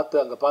எல்லாரும் அதை பார்த்து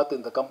அங்கே பார்த்து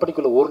இந்த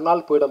கம்பெனிக்குள்ளே ஒரு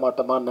நாள் போயிட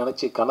மாட்டோமான்னு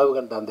நினச்சி கனவு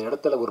கண்ட அந்த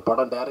இடத்துல ஒரு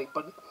படம் டைரக்ட்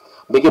பண்ணி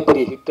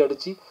மிகப்பெரிய ஹிட்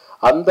அடித்து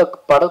அந்த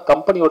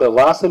கம்பெனியோட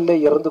வாசல்லே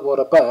இறந்து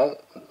போகிறப்ப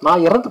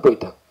நான் இறந்து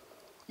போயிட்டேன்.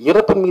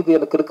 இறப்பின் மீது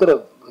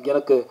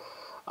எனக்கு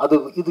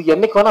இது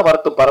என்னைக்கு வேணால்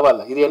வரட்டும்,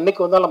 பரவாயில்ல, இது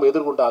என்னைக்கு வந்தாலும் நம்ம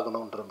எதிர்கொண்டு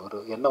ஆகணுன்ற ஒரு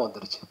எண்ணம்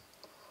வந்துருச்சு.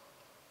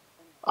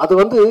 அது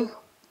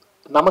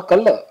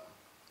நமக்கல்ல,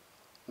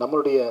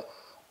 நம்மளுடைய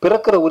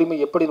பிறக்கிற உரிமை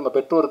எப்படி நம்ம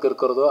பெற்றோருக்கு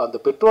இருக்கிறதோ அந்த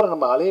பெற்றோரை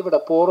நம்ம அலையவிட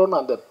போகிறோன்னு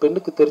அந்த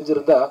பெண்ணுக்கு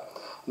தெரிஞ்சிருந்தா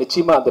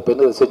நிச்சயமாக அந்த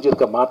பெண்ணு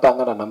செஞ்சுருக்க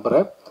மாட்டாங்க நான்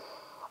நம்புகிறேன்.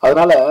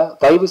 அதனால்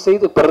தயவு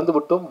செய்து பிறந்து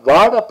விட்டோம்,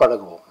 வாழ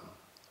பழகுவோம்,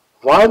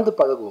 வாழ்ந்து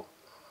பழகுவோம்.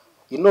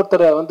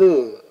 இன்னொருத்தரை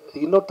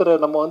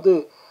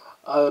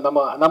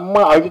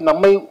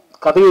நம்மை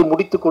கதையை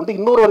முடித்து கொண்டு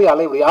இன்னொருவரை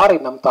அலைவிடும். யாரை?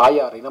 நம்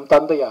தாயாரை, நம்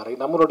தந்தையாரை,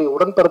 நம்மளுடைய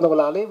உடன்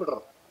பிறந்தவங்களை அலைய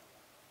விடுறோம்.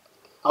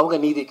 அவங்க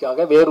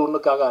நீதிக்காக வேறு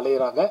ஒன்றுக்காக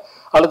அலையிறாங்க,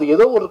 அல்லது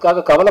ஏதோ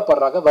ஒருக்காக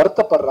கவலைப்படுறாங்க,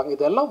 வருத்தப்படுறாங்க.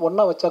 இதெல்லாம்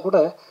ஒன்றா வச்சா கூட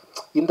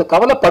இந்த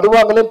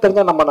கவலைப்படுவாங்களேன்னு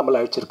தெரிஞ்சால் நம்மளை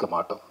அழிச்சிருக்க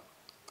மாட்டோம்.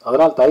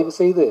 அதனால் தயவு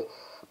செய்து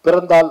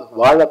பிறந்தால்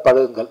வாழ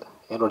பழகுங்கள்.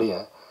 என்னுடைய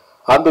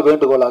அன்பு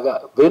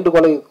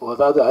வேண்டுகோளை,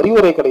 அதாவது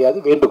அறிவுரை கிடையாது,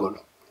 வேண்டுகோள்.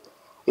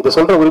 இதை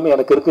சொல்கிற உரிமை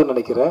எனக்கு இருக்குன்னு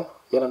நினைக்கிறேன்.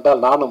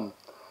 ஏனென்றால் நானும்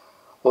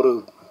ஒரு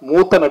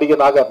மூத்த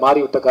நடிகனாக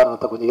மாறிவிட்ட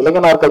காரணத்தை கொஞ்சம்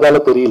இளைஞனாக இருக்கிறதால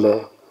தெரியல,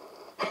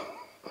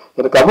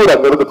 எனக்கு அமீர்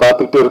அங்கிருந்து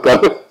பார்த்துக்கிட்டே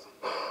இருக்காரு.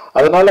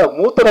 அதனால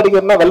மூத்த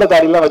நடிகர்னா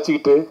வெள்ளைதாடிலாம்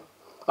வச்சுக்கிட்டு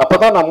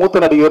அப்பதான் நான் மூத்த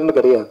நடிகர்னு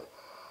கிடையாது.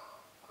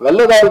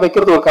 வெள்ளைதாடி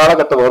வைக்கிறது ஒரு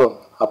காலகட்டம் வரும்,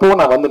 அப்பவும்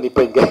நான் வந்து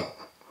நிற்பேங்க.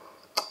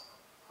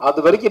 அது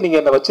வரைக்கும் நீங்க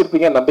என்ன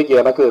வச்சிருப்பீங்க நம்பிக்கை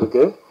எனக்கு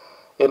இருக்கு.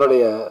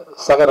 என்னுடைய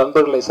சக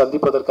நண்பர்களை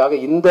சந்திப்பதற்காக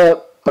இந்த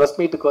பிரஸ்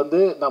மீட்டுக்கு வந்து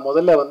நான்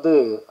முதல்ல வந்து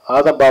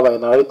ஆதம் பாபா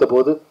என்னை அழைத்த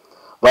போது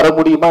வர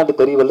முடியுமா என்று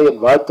தெரியவில்லை,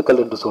 என்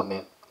வாழ்த்துக்கள் என்று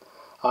சொன்னேன்.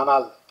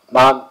 ஆனால்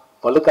நான்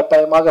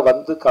வலுக்கட்டாயமாக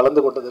வந்து கலந்து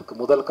கொண்டதற்கு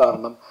முதல்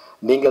காரணம்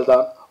நீங்கள்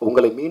தான்.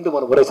 உங்களை மீண்டும்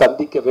ஒரு முறை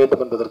சந்திக்க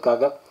வேண்டும்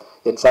என்பதற்காக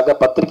என் சக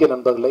பத்திரிகை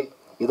நண்பர்களை,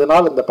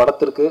 இதனால் இந்த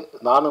படத்திற்கு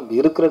நானும்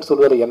இருக்கிறேன்னு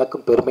சொல்வதில்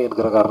எனக்கும் பெருமை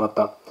என்கிற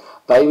காரணத்தான்.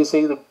 தயவு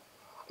செய்து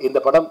இந்த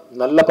படம்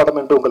நல்ல படம்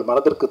என்று உங்கள்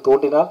மனதிற்கு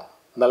தோன்றினால்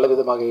நல்ல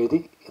விதமாக எழுதி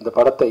இந்த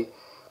படத்தை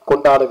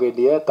கொண்டாட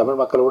வேண்டிய தமிழ்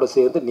மக்களோடு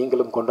சேர்ந்து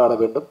நீங்களும் கொண்டாட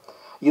வேண்டும்.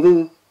 இது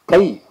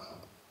கை,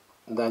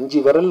 இந்த 5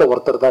 விரலில்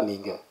ஒருத்தர் தான்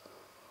நீங்கள்.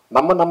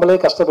 நம்மளே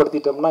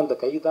கஷ்டப்படுத்திட்டோம்னா இந்த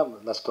கை தான்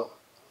நஷ்டம்,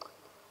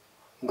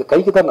 இந்த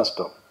கைக்கு தான்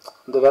நஷ்டம்.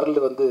 இந்த விரல்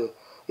வந்து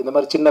இந்த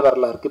மாதிரி சின்ன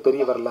விரலாக இருக்குது,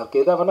 பெரிய விரலாக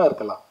இருக்குது, எதாக வேணால்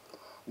இருக்கலாம்.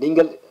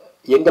 நீங்கள்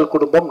எங்கள்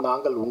குடும்பம்,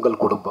 நாங்கள்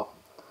உங்கள் குடும்பம்.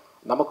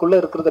 நமக்குள்ளே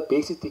இருக்கிறத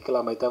பேசி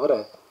தீர்க்கலாமே தவிர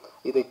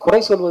இதை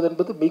குறை சொல்வது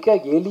என்பது மிக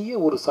எளிய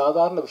ஒரு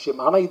சாதாரண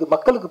விஷயம். ஆனால் இது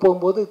மக்களுக்கு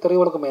போகும்போது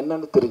திரையுலகம்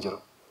என்னன்னு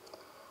தெரிஞ்சிடும்.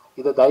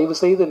 இதை தயவு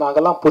செய்து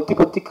நாங்கள்லாம் பொத்தி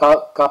பொத்தி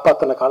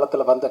காப்பாற்றின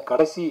காலத்தில் வந்த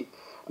கடைசி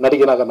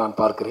நடிகனாக நான்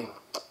பார்க்கிறேன்.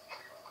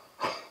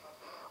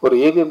 ஒரு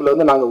ஏவிஎம்ல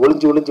வந்து நாங்கள்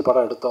ஒளிஞ்சு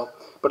படம் எடுத்தோம்,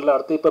 இப்படிலாம்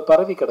அடுத்து இப்போ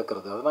பரவி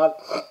கிடக்கிறது. அதனால்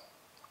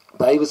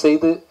தயவு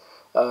செய்து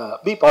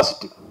பி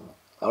பாசிட்டிவ்,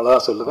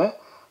 அவ்வளோதான் சொல்லுவேன்.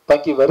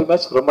 தேங்க்யூ வெரி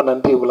மச், ரொம்ப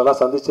நன்றி.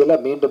 உங்களெல்லாம்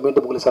சந்திச்சதில் மீண்டும்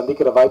உங்களை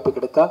சந்திக்கிற வாய்ப்பு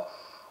கிடைத்தால்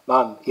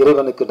நான்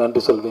இறைவனுக்கு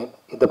நன்றி சொல்வேன்.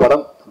 இந்த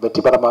படம்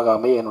வெற்றி படமாக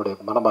அமைய என்னுடைய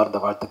மனமார்ந்த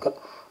வாழ்த்துக்கள்.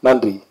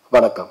 நன்றி,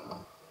 வணக்கம்.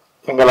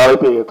 எங்கள்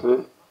அழைப்பை ஏற்று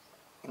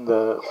இந்த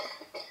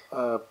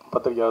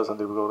பத்திரிகையாளர்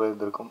சந்திப்புக்கு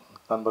உரைந்திருக்கும்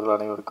நண்பர்கள்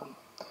அனைவருக்கும்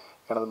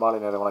எனது மாலை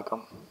நேர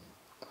வணக்கம்.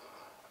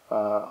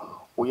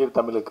 உயிர்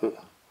தமிழுக்கு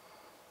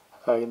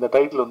இந்த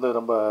டைட்டில் வந்து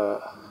ரொம்ப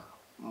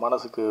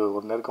மனசுக்கு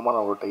ஒரு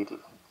நெருக்கமான ஒரு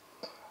டைட்டில்.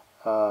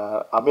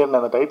 அமீர்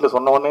அந்த டைட்டில்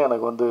சொன்ன உடனே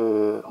எனக்கு வந்து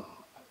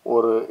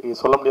ஒரு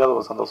சொல்ல முடியாத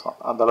ஒரு சந்தோஷம்.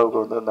 அந்த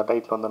அளவுக்கு வந்து இந்த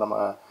டைட்டில் வந்து நம்ம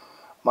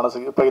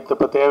மனசுக்கு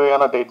இப்போ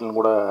தேவையான டைட்டில்னு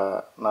கூட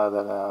நான்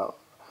இதை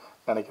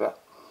நினைக்கிறேன்.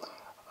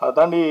 அதை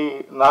தாண்டி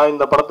நான்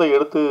இந்த படத்தை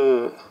எடுத்து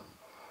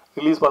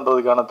ரிலீஸ்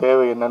பண்ணுறதுக்கான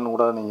தேவை என்னன்னு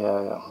கூட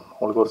நீங்கள்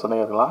உங்களுக்கு ஒரு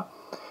சந்தேகம் இருக்கலாம்.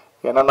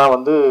 என்னென்னா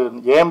வந்து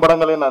என்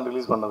படங்களே நான்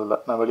ரிலீஸ் பண்ணதில்லை,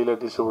 நான் வெளியில்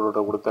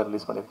டிஸ்ட்ரிபியூட்டர்கிட்ட கொடுத்து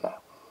ரிலீஸ் பண்ணியிருக்கேன்.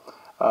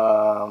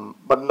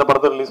 பட் இந்த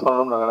படத்தை ரிலீஸ்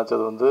பண்ணணும்னு நான்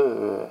நினச்சது வந்து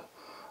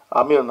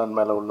அமீர் அண்ணன்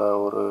மேலே உள்ள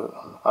ஒரு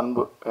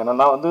அன்பு.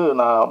 என்னென்னா வந்து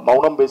நான்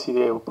மௌனம்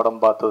பேசிய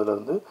படம்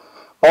பார்த்ததுலேருந்து,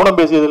 மௌனம்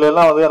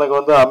பேசியதுலாம் வந்து எனக்கு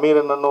வந்து அமீர்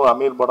அண்ணனும்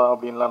அமீர் படம்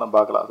அப்படின்லாம் நான்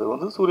பார்க்கல. அது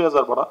வந்து சூர்யா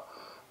சார் படம்,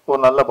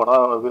 ஒரு நல்ல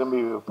படம்,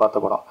 விரும்பி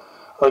பார்த்த படம்.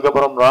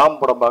 அதுக்கப்புறம்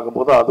ராம் படம்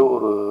பார்க்கும்போது அது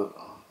ஒரு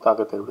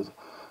தாக்கத்தை ஏற்படுச்சு.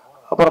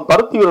 அப்புறம்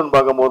பருத்தி வீரன்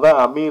பார்க்கும்போது தான்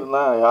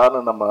அமீர்னா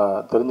யாருன்னு நம்ம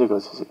தெரிஞ்சுக்க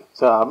வச்சிச்சு.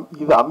 சார்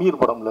இது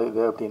அமீர் படம்ல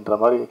இது அப்படின்ற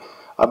மாதிரி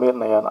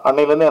அமீர்னா யார்.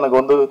 அன்னையிலேருந்து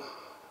எனக்கு வந்து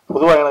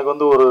பொதுவாக எனக்கு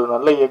வந்து ஒரு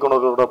நல்ல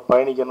இயக்குநர்களோட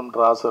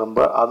பயணிக்கணுன்ற ஆசை ரொம்ப.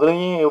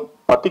 அதுலேயும்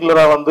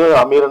பர்டிகுலராக வந்து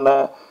அமீரனை,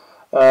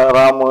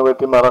 ராமு,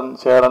 வெற்றிமாறன்,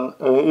 சேரன்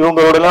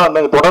இவங்களோடலாம்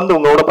வந்து தொடர்ந்து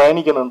உங்களோட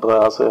பயணிக்கணுன்ற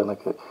ஆசை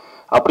எனக்கு.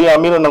 அப்படியே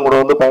அமீரண்ணன் கூட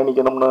வந்து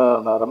பயணிக்கணும்னு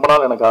நான் ரொம்ப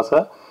நாள் எனக்கு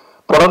ஆசை.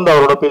 தொடர்ந்து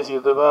அவரோட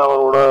பேசிக்கிட்டு இருப்பேன்,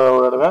 அவரோட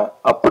விடுவேன்.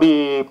 அப்படி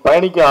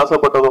பயணிக்க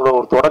ஆசைப்பட்டதோட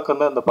ஒரு தொடக்கம்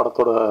தான் இந்த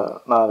படத்தோட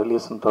நான்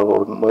ரிலீஸ்ன்ற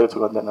ஒரு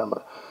முயற்சிக்கு வந்து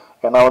நம்புறேன்.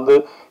 ஏன்னா வந்து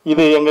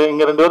இது எங்கள்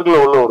 2 பேருக்குள்ள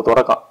உள்ள ஒரு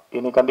தொடக்கம்.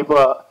 இனி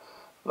கண்டிப்பாக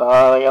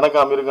நான் எனக்கு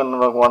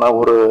அமெரிக்கனுக்கான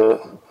ஒரு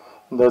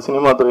இந்த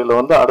சினிமா துறையில்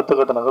வந்து அடுத்த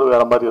கட்ட நகர்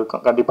வேறு மாதிரி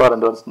இருக்கும். கண்டிப்பாக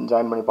 2 வருஷம்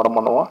ஜாயின் பண்ணி படம்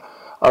பண்ணுவோம்.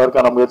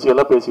 அதற்கான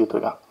முயற்சியெல்லாம் பேசிக்கிட்டு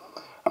இருக்கேன்.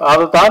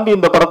 அதை தாண்டி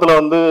இந்த படத்தில்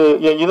வந்து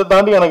இதை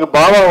தாண்டி எனக்கு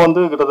பாலா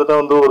வந்து கிட்டத்தட்ட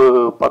வந்து ஒரு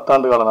 10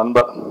 ஆண்டு கால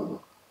நண்பர்.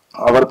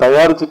 அவர்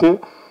தயாரிச்சுட்டு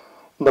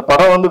இந்த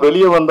படம் வந்து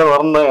வெளியே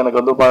வரணும் தான் எனக்கு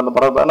வந்து இந்த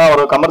படம். ஏன்னா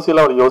அவர்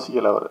கமர்ஷியலாக அவர்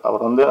யோசிக்கலை.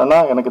 அவர் வந்து ஏன்னா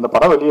எனக்கு இந்த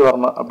படம் வெளியே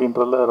வரணும்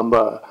அப்படின்றதுல ரொம்ப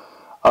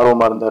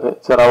ஆர்வமாக இருந்தார்.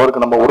 சரி,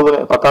 அவருக்கு நம்ம உறுதுணை,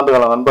 10 ஆண்டு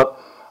கால நண்பர்,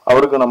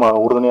 அவருக்கு நம்ம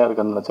உறுதுணையாக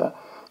இருக்குன்னு நினச்சேன்.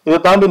 இதை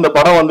தாண்டி இந்த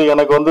படம் வந்து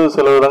எனக்கு வந்து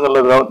சில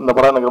இடங்களில் இந்த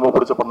படம் எனக்கு ரொம்ப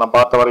பிடிச்ச படம். நான்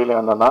பார்த்த வரையில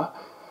என்னென்னா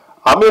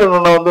அமீர்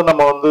அண்ணனை வந்து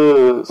நம்ம வந்து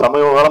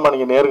சமீப காலமாக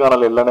நீங்கள்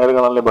நேர்காணல் எல்லா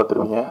நேர்காணலையும்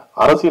பார்த்துருப்பீங்க.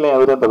 அரசியலையும்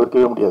அவரையும்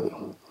தவிர்க்கவே முடியாது.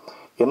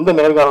 எந்த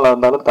நேர்காணலாக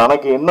இருந்தாலும்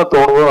தனக்கு என்ன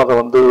தோணுதோ அதை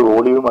வந்து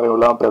ஒளிவு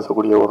மறைவில்லாமல்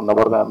பேசக்கூடிய ஒரு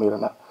நபர் தான் அமீர்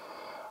அண்ணன்.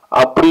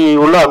 அப்படி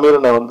உள்ள அமீர்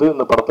அண்ணன் வந்து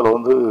இந்த படத்தில்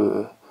வந்து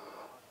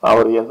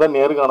அவர் எந்த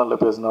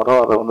நேர்காணலில் பேசினாரோ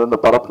அதை வந்து இந்த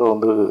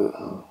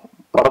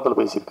படத்தில்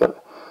பேசியிருக்காரு.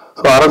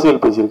 ஸோ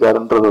அரசியல்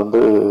பேசியிருக்காருன்றது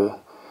வந்து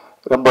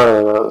ரொம்ப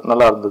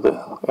நல்லா இருந்தது.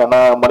 ஏன்னா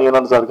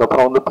மணிகண்டன் சாருக்கு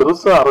அப்புறம் வந்து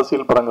பெருசாக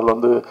அரசியல் படங்கள்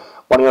வந்து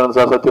மணிகண்டன்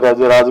சார்,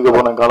 சத்யராஜ்,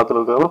 ராஜகபூரன் காலத்தில்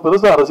இருக்கிறப்ப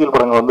பெருசாக அரசியல்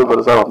படங்கள் வந்து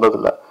பெருசாக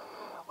வந்ததில்லை.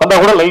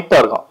 வந்தால் கூட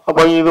லைட்டாக இருக்கும்.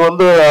 அப்போ இது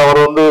வந்து அவர்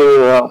வந்து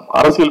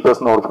அரசியல்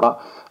பேசின ஒரு படம்.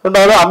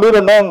 2வது அமீர்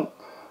அண்ணன்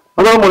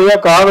முதல்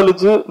முறையாக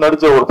காதலிச்சு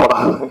நடித்த ஒரு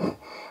படம்.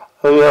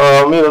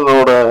 அமீர்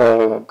அண்ணனோட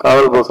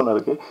காதல் போசனம்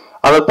இருக்குது.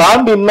 அதை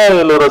தாண்டி இன்னும்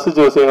இதில் ரசித்த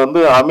விஷயம்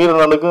வந்து அமீர்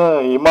அண்ணனுக்கும்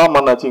இமாம்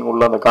அண்ணாச்சிக்கும்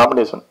உள்ள அந்த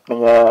காம்பினேஷன்.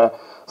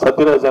 நீங்கள்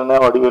சத்யராஜன்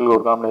வடிவேலுக்கு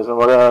ஒரு காம்பினேஷன்,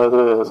 இது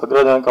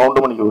சத்யராஜன்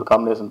கவுண்டமணிக்கு ஒரு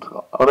காம்பினேஷன்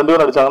இருக்கும். அவர் 2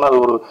 பேரும் நடிச்சாங்கன்னா அது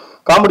ஒரு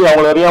காமெடி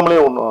அவங்களை அறியாமலே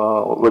ஒன்று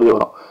வெளியே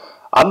வரும்.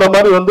 அந்த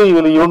மாதிரி வந்து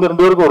இதில் இவங்க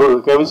 2 பேருக்கும் ஒரு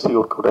கெமிஸ்ட்ரி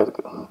ஒர்க் கூட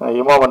இருக்குது.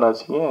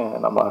 இமாமன்னாச்சிங்க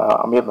நம்ம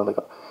அமீர்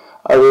நடக்கும்.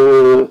 அது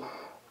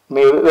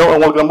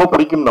உங்களுக்கு ரொம்ப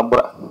பிடிக்கும்னு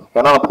நம்புகிறேன்.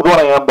 ஏன்னா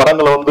பொதுவாக என்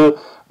படங்களை வந்து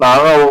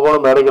நான் ஒவ்வொரு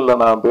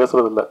மேடைகளில் நான்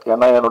பேசுறது இல்லை.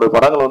 ஏன்னா என்னுடைய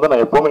படங்கள் வந்து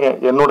நான் எப்போவுமே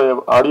என்னுடைய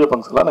ஆடியோ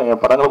ஃபங்க்ஷனில் நான்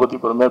என் படங்களை பற்றி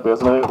பொறுமையாக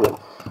பேசினதே கிடையாது.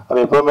 அதை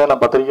எப்போவுமே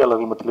நான்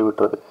பத்திரிகையாளர்கள் மத்தியில்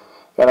விட்டுறது.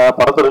 ஏன்னா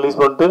படத்தை ரிலீஸ்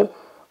பண்ணிட்டு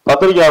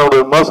பத்திரிகையாளருடைய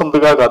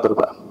விமர்சனத்துக்காக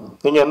காத்திருப்பேன்.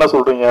 நீங்கள் என்ன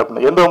சொல்கிறீங்க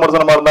அப்படின்னு. எந்த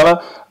விமர்சனமாக இருந்தாலும்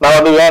நான்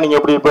வந்து ஏன் நீங்கள்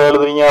இப்படி இப்போ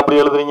எழுதுறீங்க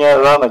அப்படி எழுதுறீங்க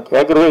அதெல்லாம் நான்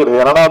கேட்குறதே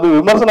கிடையாது. ஏன்னா அது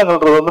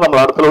விமர்சனங்கள்ன்றது வந்து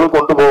நம்ம அடுத்த லெவலுக்கு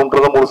கொண்டு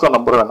போகுன்றதை முழுசாக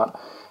நம்புறேன் நான்.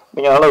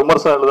 நீங்கள் அதனால்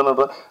விமர்சனம்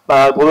எழுதுன்ற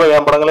நான் பொதுவாக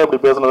என் படங்களே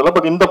இப்படி பேசுனதில்லை.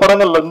 பட் இந்த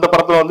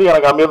படத்தில் வந்து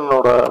எனக்கு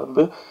அமீரனோட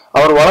வந்து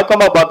அவர்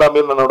வழக்கமாக பார்த்த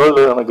அமீரனோட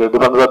எனக்கு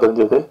டிஃபரன்ஸாக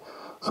தெரிஞ்சது.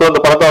 ஸோ இந்த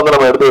படத்தை வந்து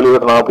நம்ம எடுத்து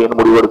வெளியிடலாம் அப்படின்னு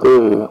முடிவெடுத்து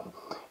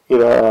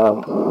இதை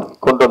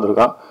கொண்டு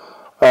வந்திருக்கோம்.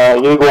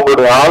 இதுக்கு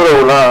உங்களுடைய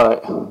ஆதரவுலாம்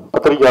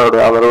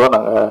பத்திரிகையாளருடைய ஆதரவை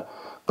நாங்கள்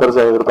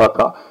பெருசாக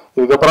எதிர்பார்த்தோம்.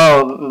 இதுக்கப்புறம்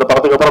இந்த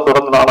படத்துக்கு அப்புறம்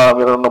தொடர்ந்து நானும்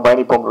அமீரனும்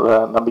பயணிப்போங்கிற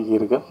நம்பிக்கை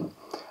இருக்குது.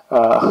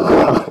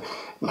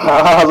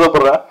 நான்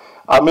ஆசைப்படுறேன்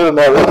அமீரன்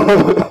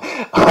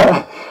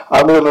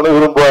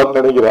விரும்புவார்னு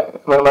நினைக்கிறேன்.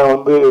 நான்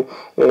வந்து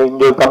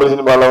இங்கே தமிழ்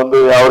சினிமாவில் வந்து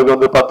அவருக்கு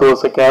வந்து 10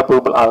 வருஷம் கேப்பு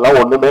அதெல்லாம்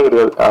ஒன்றுமே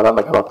கிடையாது. அதான்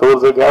அந்த 10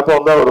 வருஷம் கேப்பை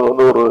வந்து அவர்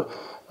வந்து ஒரு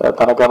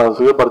தனக்கான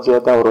சுய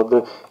பரிச்சயத்தை அவர் வந்து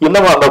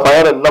இன்னும் அந்த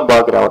பயரை இன்னும்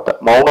பார்க்குறேன். அவர்கிட்ட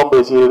மௌனம்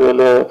பேசி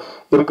இதில்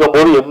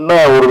இருக்கும்போது என்ன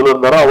ஒரு இதில்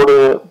இருந்தாலும் அவரு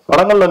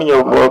படங்களில்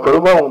நீங்கள்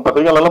பெரும்பாலும் உங்கள்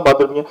பத்திரிகைகளெல்லாம்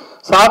பார்த்துருப்பீங்க.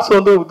 ஷார்ட்ஸ்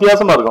வந்து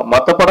வித்தியாசமாக இருக்கும்.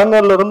 மற்ற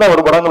படங்கள்ல இருந்து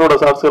அவர் படங்களோட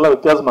ஷார்ட்ஸ் எல்லாம்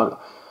வித்தியாசமாக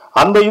இருக்கும்.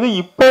 அந்த இது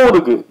இப்போவும்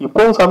இருக்கு.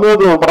 இப்போவும்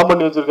சமீபத்தில் ஒரு படம்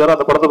பண்ணி வச்சிருக்காரு.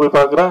 அந்த படத்தை போய்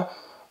பார்க்குறேன்.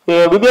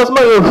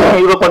 வித்தியாசமா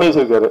இதை பண்ணி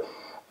வச்சிருக்காரு.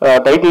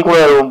 டைட்டில் கூட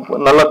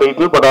நல்ல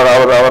டைட்டில். பட்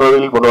அவர்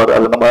ரீல் பண்ணுவார்.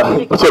 அது நம்ம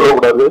இப்போ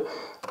சொல்லக்கூடாது.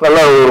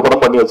 நல்லா ஒரு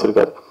படம் பண்ணி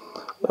வச்சிருக்காரு.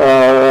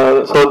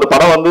 ஸோ இந்த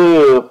படம் வந்து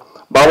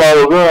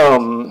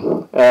பாலாவுக்கும்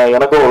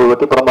எனக்கும் ஒரு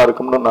வெற்றி படமாக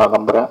இருக்கும்னு நான்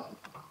நம்புகிறேன்.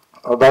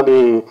 அதாண்டி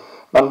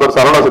நண்பர்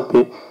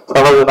சரவணசக்தி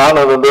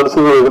நான் 2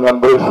 வருஷம் சிறு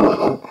நண்பர்கள்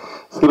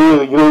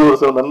 20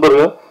 வருஷம்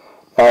நண்பர்கள்.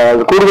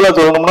 கூடுதலாக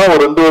சொல்லணும்னா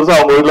ஒரு 2 வருஷம்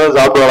அவங்க வீட்டில்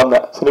சாப்பிட்டு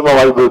வளர்ந்தேன். சினிமா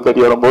வாய்ப்பு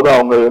தேடி வரும்போது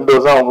அவங்க 2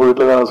 வருஷம் அவங்க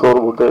வீட்டில் தான்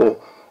சோறு போட்டு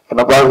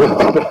என்னை பார்க்க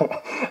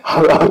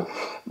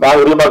நான்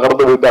விரியமாக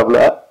கடந்து போயிட்டாப்புல.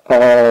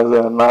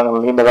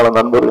 நாங்கள் நீண்ட கால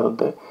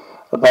நண்பர்கள்ட்டு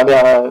தாண்டி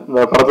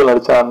இந்த படத்தில்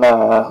நடித்த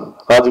அண்ணன்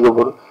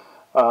ராஜ்கபூர்,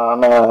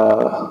 அண்ணன்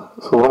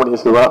சுப்பிரமணிய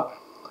சிவா,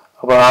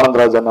 அப்புறம்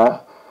ஆனந்தராஜ் அண்ணன்,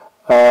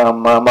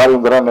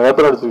 மாரிந்திரன் நிறைய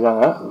பேர்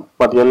நடிச்சிருக்காங்க.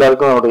 பட்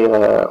எல்லாருக்கும் என்னுடைய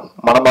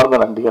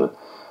மனமார்ந்த நன்றிகள்.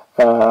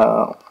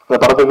 இந்த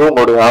படத்துக்கு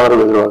உங்களுடைய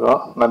ஆதரவு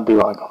எதிர்பார்க்கும். நன்றி,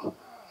 வணக்கம்.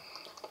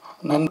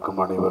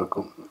 நன்கும்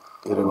அனைவருக்கும்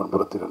இறைவன்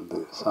புறத்திலிருந்து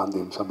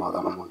சாந்தியும்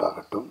சமாதானம்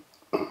உண்டாகட்டும்.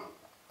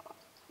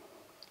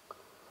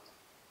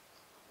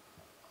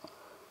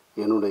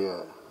 என்னுடைய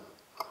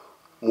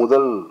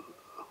முதல்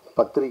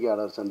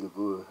பத்திரிகையாளர்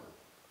சந்திப்பு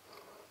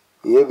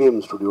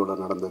ஏவிஎம்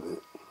ஸ்டுடியோவில் நடந்தது.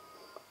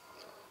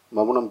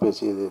 மௌனம்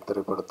பேசியது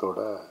திரைப்படத்தோட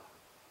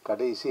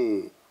கடைசி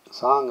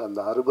சாங் அந்த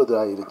 60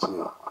 ஆயிடுச்சு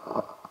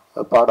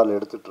பாடல்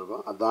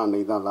எடுத்துகிட்ருக்கோம். அதுதான்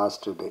அன்றைக்கி தான்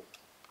லாஸ்ட்டு டே.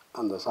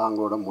 அந்த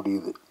சாங்கோட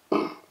முடியுது.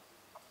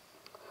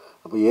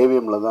 அப்போ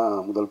ஏவிஎம்மில் தான்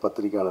முதல்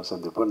பத்திரிகையாளர்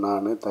சந்திப்பு.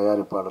 நான்,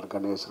 தயாரிப்பாளர்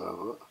கணேஷ்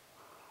ரகு,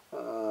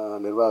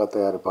 நிர்வாக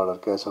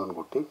தயாரிப்பாளர்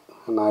கேசவன்குட்டி,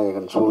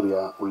 நாயகன்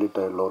சூர்யா உள்ளிட்ட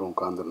எல்லோரும்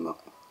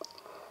உட்கார்ந்துருந்தோம்.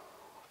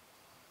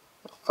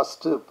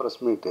 ஃபஸ்ட்டு ப்ரெஸ்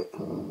மீட்டு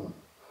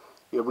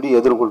எப்படி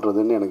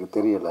எதிர்கொள்கிறதுன்னு எனக்கு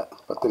தெரியலை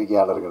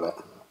பத்திரிகையாளர்களை.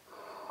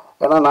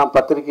 ஏன்னா நான்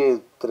பத்திரிகை,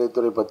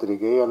 திரைத்துறை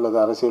பத்திரிகை அல்லது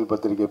அரசியல்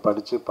பத்திரிகை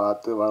படித்து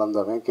பார்த்து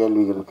வளர்ந்தவன்.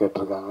 கேள்விகள்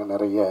கேட்டிருக்காங்க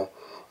நிறைய.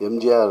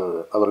 எம்ஜிஆர்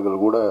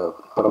அவர்கள் கூட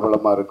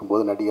பிரபலமாக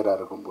இருக்கும்போது, நடிகராக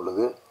இருக்கும்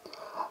பொழுது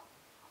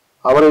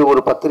அவரை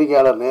ஒரு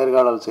பத்திரிகையாளர்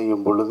நேர்காணல்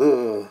செய்யும் பொழுது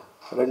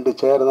 2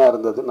 சேர் தான்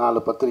இருந்தது.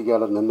 4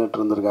 பத்திரிகையாளர் நின்றுட்டு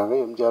இருந்திருக்காங்க.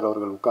 எம்ஜிஆர்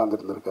அவர்கள்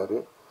உட்கார்ந்துருந்துருக்காரு.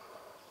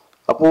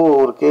 அப்போது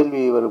ஒரு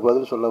கேள்வி இவர்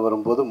பதில் சொல்ல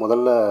வரும்போது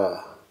முதல்ல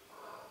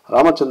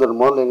ராமச்சந்திரன்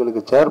முதல்ல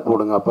எங்களுக்கு சேர்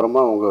போடுங்க,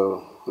 அப்புறமா உங்கள்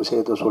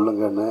விஷயத்தை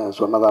சொல்லுங்கன்னு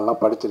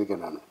சொன்னதெல்லாம்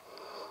படிச்சிருக்கேன் நான்.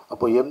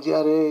 அப்போது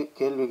எம்ஜிஆரே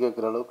கேள்வி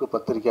கேட்குற அளவுக்கு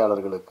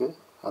பத்திரிகையாளர்களுக்கு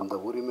அந்த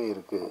உரிமை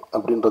இருக்குது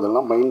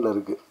அப்படின்றதெல்லாம் மைண்டில்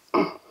இருக்குது.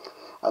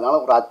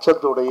 அதனால் ஒரு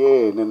அச்சத்தோடையே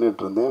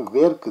நின்றுட்டு இருந்தேன்.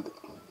 வேர்க்குது,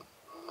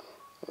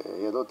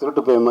 ஏதோ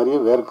திருட்டு போய் மாதிரியே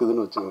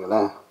வேர்க்குதுன்னு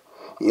வச்சுக்கோங்களேன்.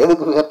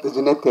 எதுக்கு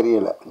வேர்த்துச்சுன்னே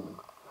தெரியலை.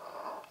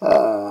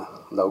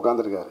 இந்த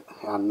உட்காந்துருக்காரு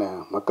அண்ணன்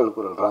மக்கள்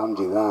குரல்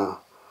ராம்ஜி தான்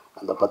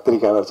அந்த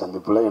பத்திரிகையாளர்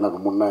சந்திப்பில் எனக்கு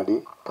முன்னாடி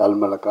கால்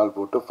மேலே கால்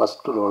போட்டு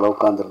ஃபஸ்ட்டு ரோவில்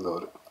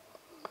உட்காந்துருந்தவர்.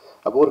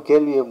 அப்போ ஒரு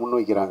கேள்வியை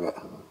முன்வைக்கிறாங்க.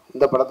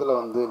 இந்த படத்தில்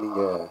வந்து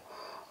நீங்கள்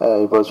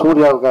இப்போ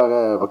சூர்யாவுக்காக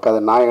கதை,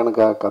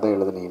 நாயகனுக்காக கதை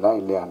எழுதுனீங்களா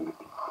இல்லையான்னு.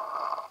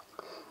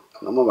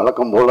 நம்ம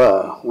வழக்கம் போல்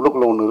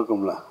உள்ளுக்குள்ளே ஒன்று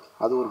இருக்கும்ல,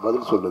 அது ஒரு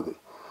பதில் சொல்லுது.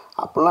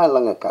 அப்படிலாம்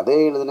இல்லைங்க,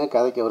 கதையை எழுதுனேன்,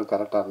 கதைக்கு அவர்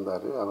கரெக்டாக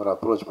இருந்தார், அவர்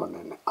அப்ரோச்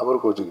பண்ணேன்னு.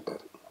 அவர்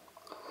கோச்சிக்கிட்டார்.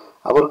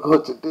 அவர்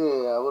கோச்சிட்டு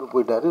அவர்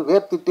போயிட்டார்.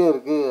 வேர்த்துட்டே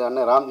இருக்குது.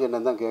 அண்ணன் ராம்ஜி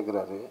அண்ணன் தான்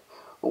கேட்குறாரு,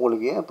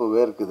 உங்களுக்கு ஏன் இப்போ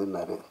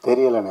வேர்க்குதுன்னாரு.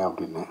 தெரியலைண்ணே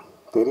அப்படின்னு.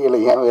 தெரியலை,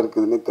 ஏன்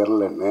வேர்க்குதுன்னே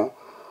தெரிலன்னு.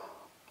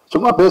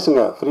 சும்மா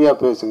பேசுங்க, ஃப்ரீயாக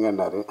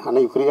பேசுங்கன்னாரு.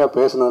 அன்றைக்கி ஃப்ரீயாக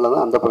பேசுனதில்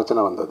தான் அந்த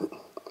பிரச்சனை வந்தது.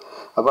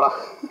 அப்புறம்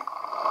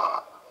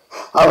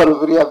அவர்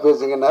ஃப்ரீயாக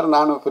பேசுங்கன்னாரு,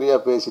 நானும்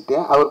ஃப்ரீயாக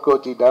பேசிட்டேன். அவர்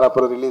கோச்சிக்கிட்டார்.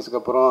 அப்புறம் ரிலீஸுக்கு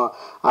அப்புறம்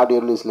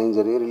ஆடியோ ரிலீஸ்லேயும்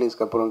சரி,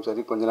 ரிலீஸ்க்கு அப்புறம்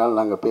சரி, கொஞ்ச நாள்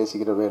நாங்கள்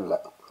பேசிக்கிறவே இல்லை.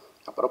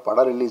 அப்புறம்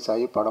படம் ரிலீஸ்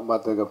ஆகி படம்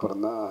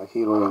பார்த்ததுக்கப்புறம் தான்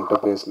ஹீரோ என்கிட்ட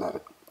பேசினார்.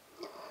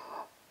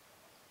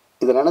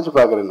 இதை நினச்சி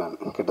பார்க்குறேன்.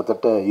 நான்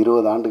கிட்டத்தட்ட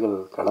 20 ஆண்டுகள்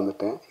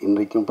கடந்துட்டேன்.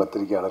 இன்றைக்கும்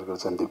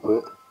பத்திரிகையாளர்கள் சந்திப்பு,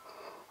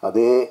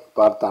 அதே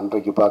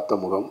அன்றைக்கு பார்த்த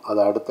முகம்,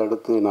 அதை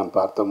அடுத்தடுத்து நான்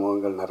பார்த்த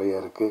முகங்கள் நிறைய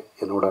இருக்குது.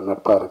 என்னோட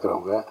நட்பாக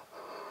இருக்கிறவங்க,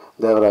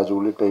 தேவராஜ்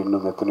உள்ளிட்ட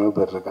இன்னும் எத்தனையோ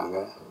பேர் இருக்காங்க.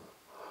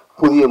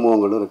 புதிய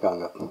முகங்களும்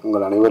இருக்காங்க.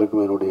 உங்கள்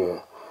அனைவருக்கும் என்னுடைய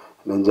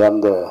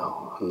நெஞ்சார்ந்த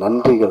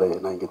நன்றிகளை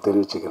நான் இங்கே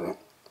தெரிவிச்சுக்கிறேன்.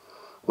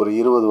 ஒரு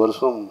 20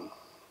 வருஷம்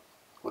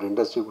ஒரு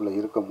இண்டஸ்ட்ரிக்குள்ளே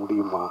இருக்க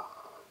முடியுமா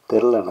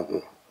தெரில. எனக்கு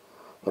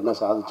என்ன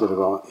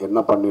சாதிச்சிருக்கோம், என்ன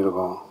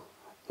பண்ணியிருக்கோம்.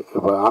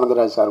 இப்போ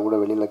ஆனந்தராஜ் சார் கூட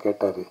வெளியில்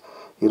கேட்டார்,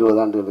 20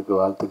 ஆண்டுகளுக்கு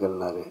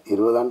வாழ்த்துக்கள்னாரு.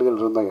 20 ஆண்டுகள்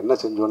இருந்தால் என்ன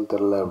செஞ்சோன்னு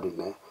தெரில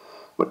அப்படின்னு.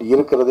 பட்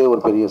இருக்கிறதே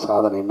ஒரு பெரிய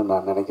சாதனைன்னு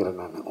நான் நினைக்கிறேன்.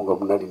 நான் உங்கள்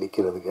முன்னாடி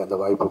நிற்கிறதுக்கு அந்த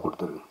வாய்ப்பை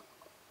கொடுத்துருக்கேன்.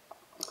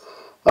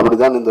 அப்படி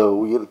தான் இந்த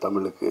உயிர்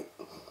தமிழுக்கு.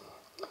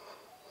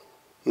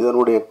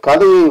 இதனுடைய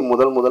கதையை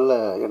முதல்ல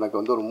எனக்கு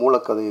வந்து ஒரு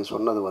மூலக்கதையை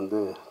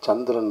சொன்னது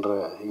சந்திரன்ற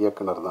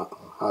இயக்குனர் தான்.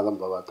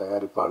 ஆதம்பவா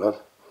தயாரிப்பாளர்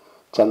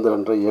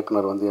சந்திரன்ற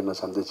இயக்குனர் என்னை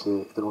சந்தித்து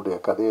இதனுடைய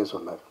கதையை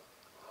சொன்னார்.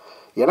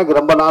 எனக்கு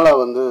ரொம்ப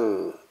நாளாக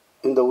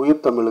இந்த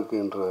உயிர் தமிழுக்கு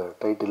என்ற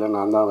டைட்டிலை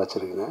நான் தான்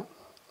வச்சுருக்கேன்.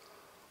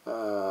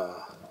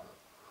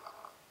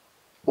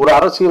 ஒரு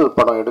அரசியல்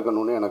படம்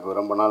எடுக்கணும்னு எனக்கு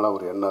ரொம்ப நாளாக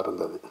ஒரு எண்ணம்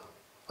இருந்தது.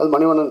 அது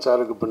மணிவண்ணன்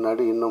சாருக்கு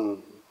பின்னாடி இன்னும்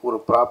ஒரு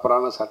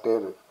ப்ராப்பரான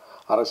சட்டையர்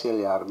அரசியல்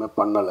யாருமே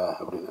பண்ணலை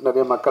அப்படின்னு.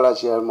 நிறைய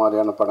மக்களாட்சியார்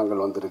மாதிரியான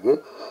படங்கள் வந்திருக்கு.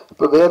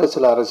 இப்போ வேறு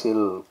சில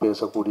அரசியல்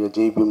பேசக்கூடிய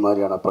ஜெய்பி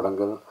மாதிரியான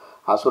படங்கள்,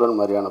 அசுரன்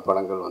மாதிரியான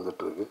படங்கள்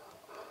வந்துட்டுருக்கு.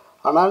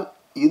 ஆனால்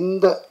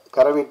இந்த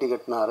கரவேட்டி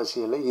கட்டின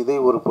அரசியலை இதை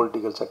ஒரு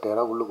பொலிட்டிக்கல்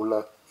சட்டையராக உள்ளுக்குள்ளே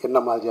என்ன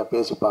மாதிரியாக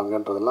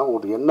பேசிப்பாங்கன்றதெல்லாம்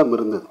ஒரு எண்ணம்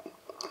இருந்தது.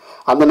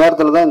 அந்த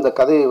நேரத்தில் தான் இந்த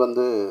கதையை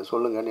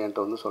சொல்லுங்கன்னு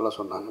என்கிட்ட சொல்ல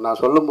சொன்னாங்க.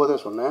 நான் சொல்லும் போதே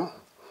சொன்னேன்,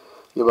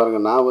 இங்கே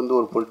பாருங்கள், நான்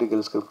ஒரு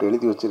பொலிட்டிக்கல் ஸ்கிரிப்ட்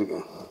எழுதி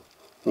வச்சுருக்கேன்.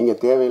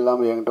 நீங்கள்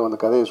தேவையில்லாமல்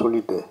என்கிட்ட கதையை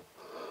சொல்லிவிட்டு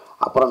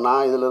அப்புறம்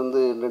நான்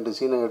இதிலேருந்து 2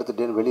 சீனை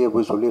எடுத்துகிட்டேன்னு வெளியே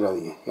போய்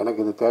சொல்லிடாதீங்க,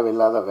 எனக்கு இது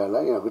தேவையில்லாத வேலை,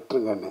 என்னை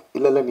விட்டுருங்கன்னு.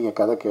 இல்லை நீங்கள்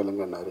கதை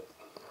கேளுங்கன்னாரு.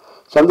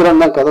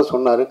 சந்திரன் தான் கதை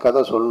சொன்னார்.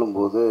 கதை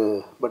சொல்லும்போது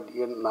பட்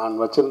நான்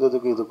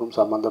வச்சுருந்ததுக்கும் இதுக்கும்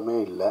சம்மந்தமே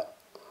இல்லை.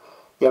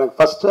 எனக்கு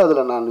ஃபஸ்ட்டு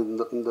அதில் நான்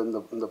இந்த இந்த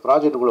இந்த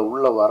ப்ராஜெக்டுக்குள்ளே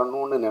உள்ளே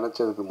வரணும்னு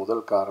நினச்சதுக்கு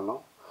முதல்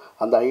காரணம்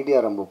அந்த ஐடியா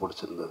ரொம்ப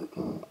பிடிச்சிருந்தது.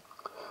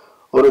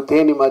 ஒரு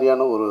தேனி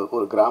மாதிரியான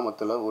ஒரு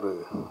கிராமத்தில் ஒரு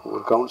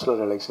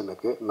கவுன்சிலர்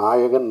எலெக்ஷனுக்கு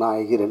நாயகன்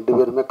நாயகி 2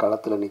 பேருமே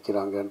களத்தில்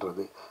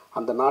நிற்கிறாங்கன்றது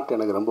அந்த நாட்டு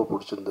எனக்கு ரொம்ப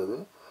பிடிச்சிருந்தது.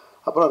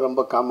 அப்புறம்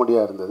ரொம்ப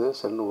காமெடியாக இருந்தது.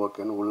 சென்னு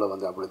ஓகேன்னு உள்ளே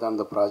வந்தேன். அப்படி தான்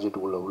அந்த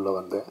ப்ராஜெக்டுக்குள்ளே உள்ளே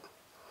வந்தேன்.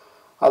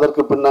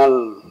 அதற்கு பின்னால்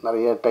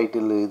நிறைய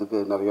டைட்டில் இதுக்கு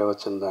நிறையா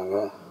வச்சுருந்தாங்க.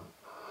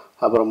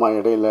 அப்புறமா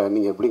இடையில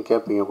நீங்கள் எப்படியும்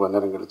கேட்பீங்க கொஞ்ச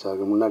நேரம் கழிச்சு,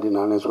 அதுக்கு முன்னாடி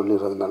நானே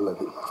சொல்லிடுறது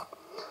நல்லது.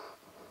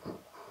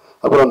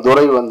 அப்புறம்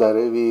துரை வந்தார்,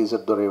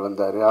 விஇசட் துரை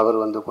வந்தார். அவர்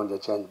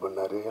கொஞ்சம் சேஞ்ச்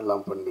பண்ணார்,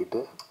 எல்லாம்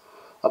பண்ணிவிட்டு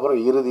அப்புறம்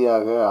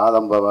இறுதியாக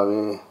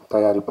ஆதம்பவாவே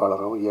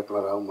தயாரிப்பாளராகவும்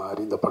இயக்குனராகவும்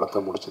மாறி இந்த படத்தை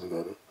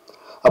முடிச்சிருக்காரு.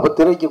 அப்போ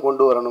திரைக்கு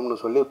கொண்டு வரணும்னு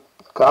சொல்லி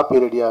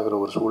காப்பி ரெடி ஆகிற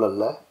ஒரு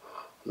சூழலில்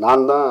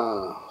நான் தான்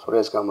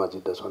சுரேஷ்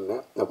காமாட்சிகிட்ட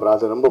சொன்னேன். அப்புறம்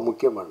அது ரொம்ப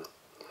முக்கியமானது.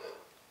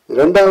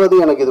 2வது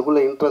எனக்கு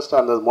இதுக்குள்ளே இன்ட்ரெஸ்டாக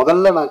இருந்தது.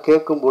 முதல்ல நான்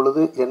கேட்கும்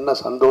பொழுது என்ன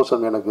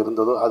சந்தோஷம் எனக்கு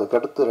இருந்ததோ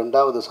அதுக்கடுத்து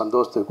 2வது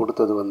சந்தோஷத்தை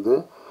கொடுத்தது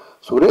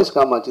சுரேஷ்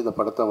காமாட்சி இந்த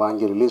படத்தை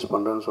வாங்கி ரிலீஸ்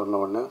பண்ணுறேன்னு சொன்ன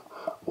உடனே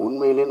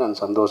உண்மையிலே நான்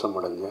சந்தோஷம்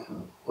அடைஞ்சேன்.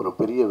 ஒரு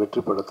பெரிய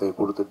வெற்றி படத்தை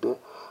கொடுத்துட்டு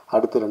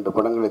அடுத்து 2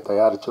 படங்களை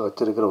தயாரித்து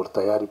வச்சிருக்கிற ஒரு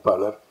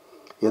தயாரிப்பாளர்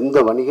எந்த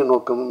வணிக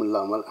நோக்கமும்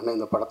இல்லாமல் ஆனால்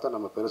இந்த படத்தை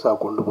நம்ம பெருசாக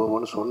கொண்டு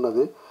போவோம்னு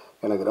சொன்னது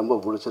எனக்கு ரொம்ப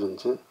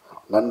பிடிச்சிருந்துச்சு.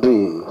 நன்றி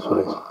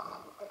சுரேஷ்.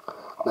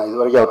 நான் இது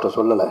வரைக்கும் அவர்கிட்ட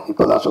சொல்லலை,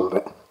 இப்போ தான்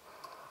சொல்கிறேன்.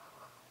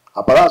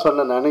 அப்போ தான்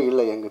சொன்னேன் நான்,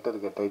 இல்லை என்கிட்ட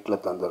இருக்க டைட்டிலை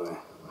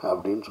தந்துடுறேன்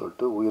அப்படின்னு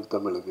சொல்லிட்டு உயிர்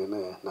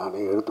தமிழுக்குன்னு நானே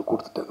எடுத்து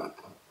கொடுத்துட்டேன். நான்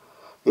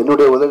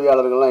என்னுடைய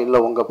உதவியாளர்கள்லாம் இல்லை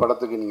உங்கள்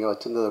படத்துக்கு நீங்கள்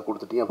வச்சுருந்ததை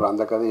கொடுத்துட்டீங்க, அப்புறம்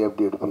அந்த கதையை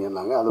எப்படி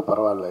எடுப்பீங்கன்னாங்க. அது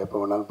பரவாயில்ல, எப்போ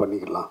வேணாலும்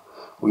பண்ணிக்கலாம்,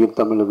 உயிர்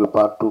தமிழுக்கு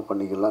பார்ட் 2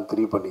 பண்ணிக்கலாம்,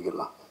 3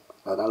 பண்ணிக்கலாம்.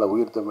 அதனால்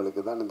உயிர்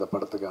தமிழுக்கு தான் இந்த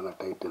படத்துக்கான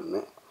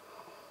டைட்டில்னு.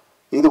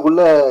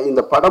 இதுக்குள்ளே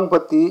இந்த படம்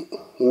பற்றி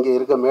இங்கே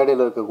இருக்க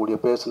மேடையில் இருக்கக்கூடிய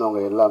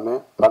பேசினவங்க எல்லாமே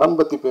படம்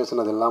பற்றி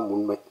பேசினதெல்லாம்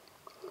உண்மை.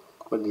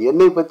 பட்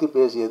என்னை பற்றி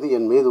பேசியது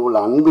என் மீது உள்ள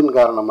அன்பின்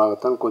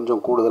காரணமாகத்தான்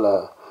கொஞ்சம்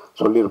கூடுதலாக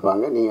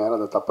சொல்லியிருப்பாங்க. நீங்கள் யாரும்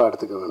அதை தப்பாக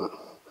எடுத்துக்க வேணாம்.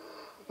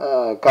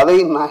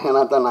 கதையின்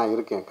நாயகனாக தான் நான்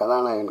இருக்கேன்,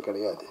 கதாநாயகன்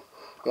கிடையாது.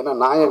 ஏன்னா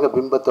நாயக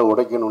பிம்பத்தை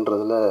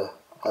உடைக்கணுன்றதில்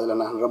அதில்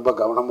நான் ரொம்ப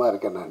கவனமாக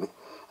இருக்கேன்.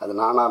 அது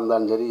நானாக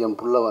இருந்தாலும் சரி, என்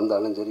புள்ள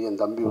வந்தாலும் சரி, என்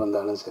தம்பி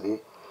வந்தாலும் சரி,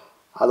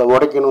 அதை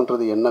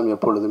உடைக்கணுன்றது எண்ணம்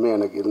எப்பொழுதுமே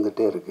எனக்கு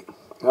இருந்துகிட்டே இருக்குது.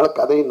 அதனால்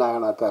கதையின்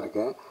நாயகனாக தான்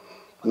இருக்கேன்.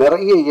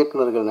 நிறைய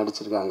இயக்குநர்கள்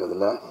நடிச்சிருக்காங்க.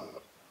 அதில்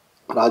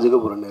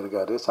ராஜகபுரன்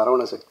இருக்கார்,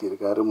 சரவணசக்தி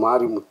இருக்கார்,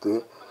 மாரிமுத்து,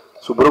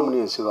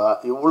 சுப்பிரமணிய சிவா,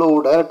 இவ்வளோ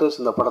டைரக்டர்ஸ்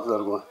இந்த படத்தில்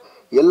இருக்கும்.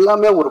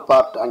 எல்லாமே ஒரு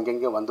பார்ட்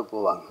அங்கங்கே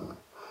போவாங்க.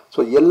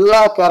 ஸோ எல்லா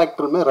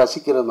கேரக்டருமே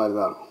ரசிக்கிற மாதிரி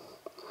தான் இருக்கும்.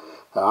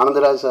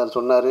 ஆனந்தராஜ் சார்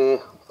சொன்னார்,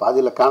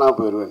 பாதியில் காணாமல்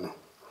போயிடுவேன்னு.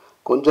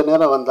 கொஞ்ச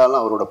நேரம் வந்தாலும்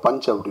அவரோட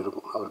பஞ்ச் அப்படி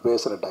இருக்கும். அவர்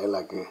பேசுகிற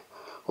டைலாக்கு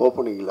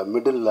ஓப்பனிங்கில்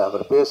மிடில்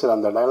அவர் பேசுகிற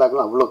அந்த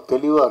டைலாக்லாம் அவ்வளோ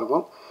தெளிவாக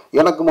இருக்கும்.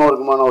 எனக்கும்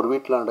அவருக்குமான ஒரு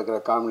வீட்டில் நடக்கிற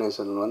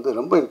காம்பினேஷன்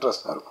ரொம்ப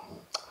இன்ட்ரெஸ்டாக இருக்கும்.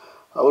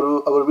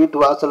 அவர் வீட்டு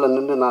வாசலில்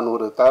நின்று நான்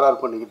ஒரு தயார்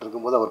பண்ணிக்கிட்டு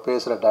இருக்கும்போது அவர்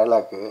பேசுகிற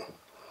டைலாக்கு,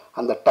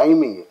 அந்த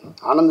டைமிங்கு.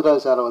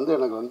 ஆனந்தராஜ் சாரை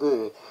எனக்கு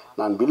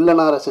நான்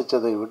வில்லனாக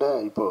ரசித்ததை விட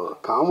இப்போது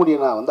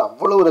காமெடியனாக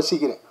அவ்வளோ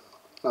ரசிக்கிறேன்.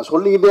 நான்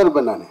சொல்லிக்கிட்டே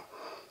இருப்பேன்.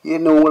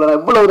 நான் உங்களை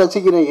எவ்வளோ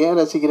ரசிக்கிறேன், ஏன்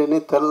ரசிக்கிறேன்னே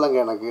தெரிலங்க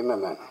எனக்கு. என்ன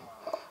நான்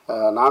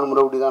நானும்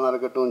ரவுடி தானாக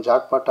இருக்கட்டும்,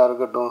 ஜாக்பாட்டாக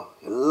இருக்கட்டும்,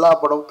 எல்லா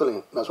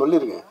படத்துலையும் நான்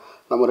சொல்லியிருக்கேன்,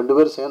 நம்ம 2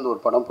 பேரும் சேர்ந்து ஒரு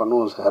படம்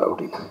பண்ணுவோம் சார்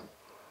அப்படின்னு.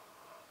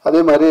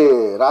 அதே மாதிரி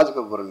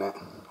ராஜ்கபூர்னு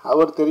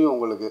அவர் தெரியும்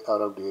உங்களுக்கு,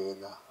 அவர் அப்படி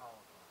தான்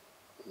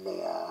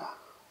இல்லையா,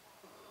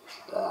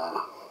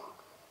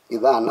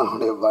 இதுதான்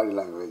அண்ணனுடைய பாடி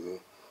லாங்குவேஜ்.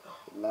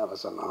 என்ன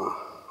வசனம்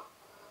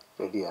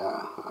ரெடியா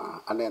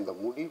அண்ணே, அந்த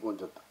முடி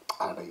கொஞ்சம்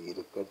அட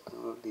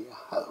இருக்கட்டும் ரெடியா,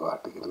 அது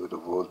பாட்டுக்கு இருந்துட்டு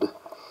போகுது.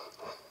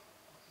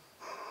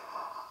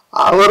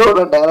 அவரோட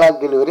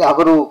டைலாக் டெலிவரி,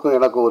 அவருக்கும்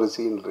எனக்கும் ஒரு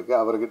சீன் இருக்குது.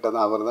 அவர்கிட்ட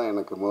தான் அவர் தான்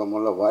எனக்கு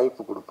முதல்ல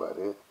வாய்ப்பு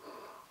கொடுப்பாரு.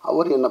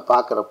 அவர் என்னை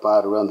பார்க்குற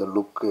பார்வை, அந்த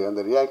லுக்கு,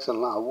 அந்த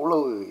ரியாக்ஷன்லாம் அவ்வளோ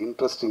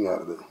இன்ட்ரெஸ்டிங்காக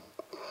இருந்தது.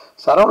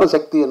 சரவண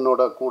சக்தி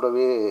என்னோட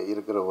கூடவே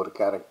இருக்கிற ஒரு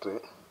கேரக்டரு.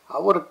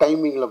 அவர்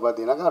டைமிங்கில்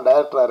பார்த்தீங்கன்னாக்கா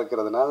டைரக்டராக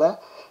இருக்கிறதுனால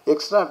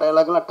எக்ஸ்ட்ரா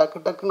டைலாக்லாம் டக்கு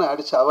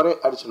டக்குன்னு அவரே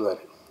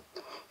அடிச்சிடுவார்.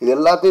 இது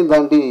எல்லாத்தையும்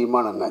தாண்டி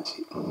இமான்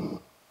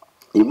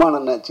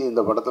அண்ணாச்சி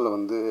இந்த படத்தில்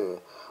வந்து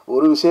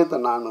ஒரு விஷயத்தை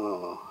நானும்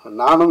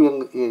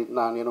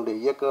நான் என்னுடைய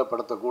இயக்க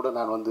படத்தை கூட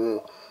நான் வந்து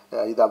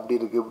இது அப்படி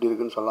இருக்குது இப்படி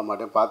இருக்குன்னு சொல்ல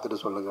மாட்டேன், பார்த்துட்டு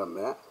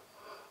சொல்லுங்கன்னு.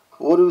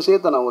 ஒரு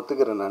விஷயத்தை நான்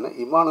ஒத்துக்கிறேன். நான்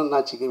இமான்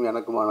அண்ணாச்சிக்கும்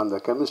எனக்குமான அந்த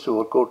கெமிஸ்ட்ரி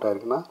ஒர்க் அவுட்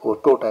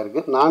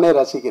ஆகிருக்கு. நானே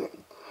ரசிக்கிறேன்.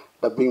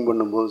 டப்பிங்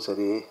பண்ணும்போதும்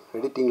சரி,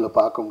 எடிட்டிங்கில்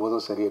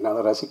பார்க்கும்போதும் சரி,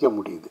 என்னால் ரசிக்க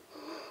முடியுது.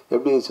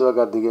 எப்படி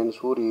சிவகார்த்திகேயன்,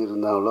 சூரி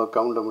இருந்தாங்களோ,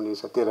 கவுண்டமணி,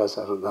 சத்யராஜ்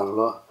சார்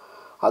இருந்தாங்களோ,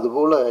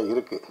 அதுபோல்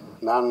இருக்குது.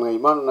 நான்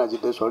இமான்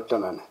அண்ணாச்சிட்டே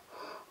சொல்லிட்டேன்,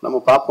 நம்ம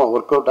பார்ப்போம்,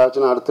 ஒர்க் அவுட்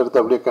ஆச்சுன்னா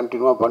அடுத்தடுத்து அப்படியே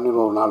கண்டினியூவாக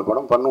பண்ணிடுவோம், 4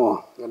 படம் பண்ணுவோம்,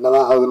 என்ன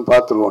தான் ஆகுதுன்னு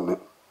பார்த்துருவோன்னு.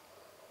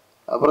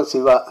 அப்புறம்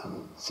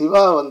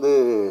சிவா வந்து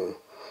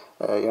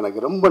எனக்கு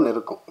ரொம்ப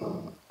நெருக்கம்.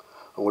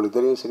 உங்களுக்கு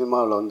தெரியும்,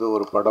 சினிமாவில் வந்து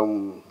ஒரு படம்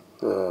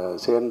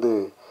சேர்ந்து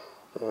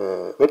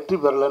வெற்றி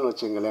பெறலைன்னு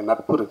வச்சுங்களேன்,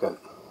 நட்பு இருக்காது.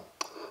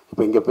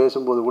 இப்போ இங்கே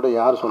பேசும்போது கூட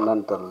யார்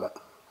சொன்னான்னு தெரில,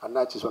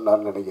 அண்ணாச்சி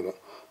சொன்னார்னு நினைக்கிறேன்,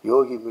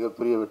 யோகி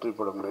மிகப்பெரிய வெற்றி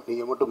படம்,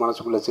 நீங்கள் மட்டும்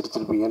மனசுக்குள்ளே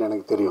சிரிச்சிருப்பீங்கன்னு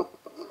எனக்கு தெரியும்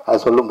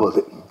அது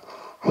சொல்லும்போது.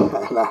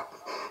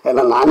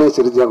 ஏன்னா நானே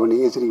சிரித்தேன், அப்போ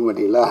நீங்கள் சிரிக்க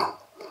மாட்டீங்களா?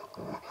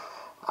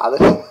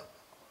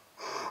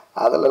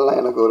 அதிலெல்லாம்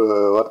எனக்கு ஒரு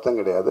வருத்தம்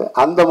கிடையாது.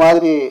 அந்த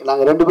மாதிரி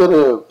நாங்கள் 2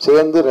 பேரும்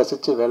சேர்ந்து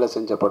ரசித்து வேலை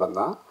செஞ்ச படம்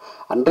தான்.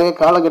 அன்றைய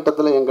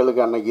காலகட்டத்தில்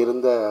எங்களுக்கு அன்றைக்கி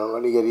இருந்த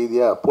வணிக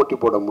ரீதியாக போட்டி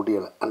போட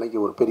முடியலை. அன்றைக்கி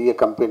ஒரு பெரிய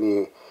கம்பெனி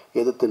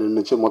எதிர்த்து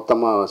நின்றுச்சு,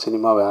 மொத்தமாக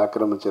சினிமாவை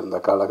ஆக்கிரமிச்சிருந்த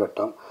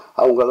காலகட்டம்.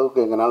 அவங்க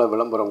அளவுக்கு எங்களால்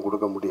விளம்பரம்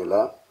கொடுக்க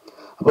முடியலை.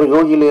 அப்புறம்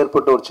யோகியில்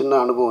ஏற்பட்ட ஒரு சின்ன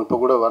அனுபவம், இப்போ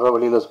கூட வர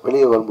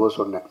வெளியே வரும்போது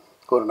சொன்னேன்.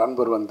 ஒரு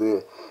நண்பர் வந்து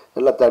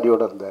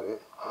வெள்ளத்தாடியோடு இருந்தார்,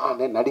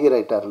 நடிகர்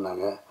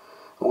ஆகிட்டாருன்னாங்க.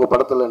 உங்கள்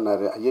படத்தில்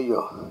என்னாரு,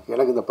 ஐயோ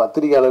எனக்கு இந்த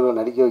பத்திரிகையாளர்கள்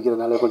நடிக்க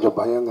வைக்கிறதுனால கொஞ்சம்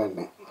பயங்க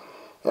என்ன.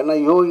 ஏன்னா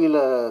யோகியில்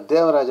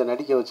தேவராஜை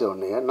நடிக்க வச்ச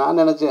உடனே நான்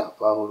நினச்சேன்,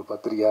 அப்பா ஒரு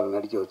பத்திரிகையாளர்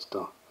நடிக்க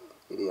வச்சிட்டோம்,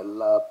 இது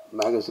எல்லா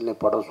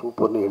மேகசின்லேயும் படம்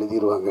சூப்பர்னு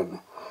எழுதிடுவாங்கன்னு.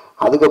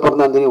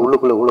 அதுக்கப்புறம் தான் தெரியும்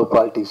உள்ளுக்குள்ளே இவ்வளோ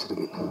பாலிட்டிக்ஸ்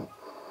இருக்குன்னு.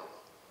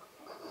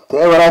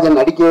 தேவராஜன்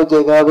நடிக்க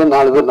வச்சதுக்காக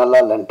 4 பேர்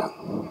நல்லா இல்லைன்ட்டாங்க.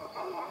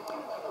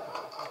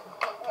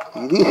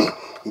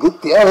 இது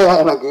தேவையா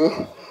எனக்கு?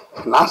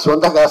 நான்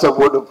சொந்த காசை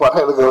போட்டு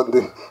படம் எடுக்க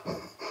வந்து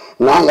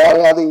நான்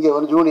யாரையாவது இங்கே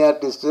ஒரு ஜூனியர்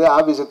ஆர்டிஸ்ட்டு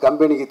ஆஃபீஸுக்கு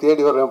கம்பெனிக்கு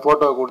தேடி வர்றேன்,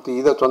 ஃபோட்டோவை கொடுத்து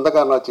இதை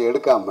சொந்தக்காரனை வச்சு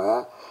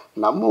எடுக்காமல்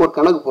நம்ம ஒரு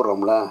கணக்கு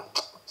போடுறோம்ல.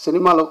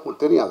 சினிமாவில்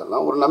தெரியும்,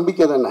 அதெல்லாம் ஒரு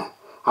நம்பிக்கை தானே,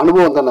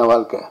 அனுபவம் தானே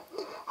வாழ்க்கை.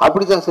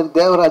 அப்படி தான் சரி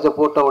தேவராஜை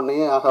போட்ட உடனே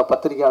ஆகா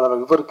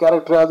பத்திரிகையாளர் இவர்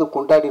கேரக்டராவது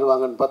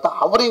கொண்டாடிடுவாங்கன்னு பார்த்தா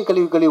அவரையும்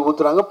கழுவி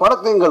ஊற்றுறாங்க,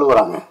 படத்தையும்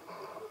கழுவுறாங்க.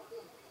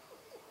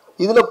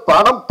 இதில்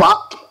படம்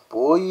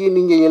போய்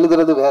நீங்கள்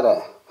எழுதுறது வேற,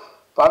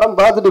 படம்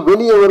பார்த்துட்டு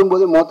வெளியே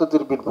வரும்போதே மொத்த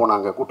திருப்பிட்டு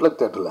போனாங்க குட்லக்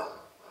தேட்டரில்.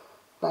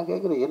 நான்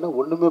கேட்குறேன், என்ன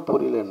ஒன்றுமே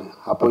புரியலன்னு.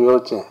 அப்போ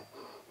யோசித்தேன்,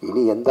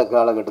 இனி எந்த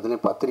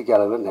காலகட்டத்திலையும்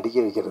பத்திரிக்கையாளர்களை நடிக்க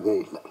வைக்கிறதே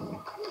இல்லை.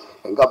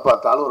 எங்கே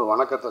பார்த்தாலும் ஒரு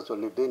வணக்கத்தை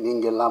சொல்லிவிட்டு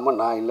நீங்கள் இல்லாமல்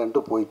நான்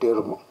இல்லைன்ட்டு போயிட்டே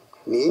இருப்போம்,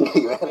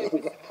 நீங்கள் வேற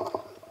எங்கே.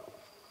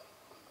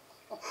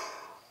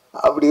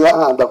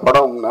 அப்படிதான் அந்த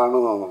படம்.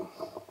 நானும்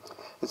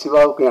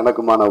சிவாவுக்கும்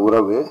எனக்குமான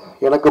உறவு,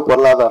 எனக்கு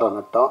பொருளாதார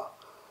நட்டம்.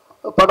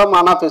 படம்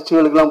ஆனால்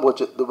ஃபெஸ்டிவலுக்குலாம்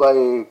போச்சு, துபாய்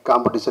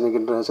காம்படிஷனுக்கு,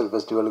 இன்டர்நேஷ்னல்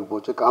ஃபெஸ்டிவலுக்கு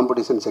போச்சு,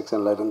 காம்படிஷன்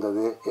செக்ஷனில்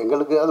இருந்தது.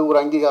 எங்களுக்கு அது ஒரு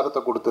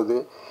அங்கீகாரத்தை கொடுத்தது.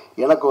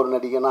 எனக்கு ஒரு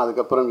நடிகனா,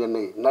 அதுக்கப்புறம்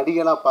என்னை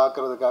நடிகனாக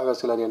பார்க்குறதுக்காக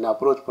சிலர் என்னை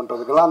அப்ரோச்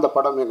பண்ணுறதுக்கெல்லாம் அந்த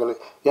படம்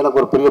எனக்கு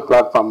ஒரு பெரிய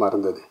பிளாட்ஃபார்மாக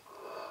இருந்தது.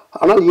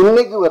 ஆனால்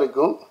இன்னைக்கு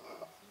வரைக்கும்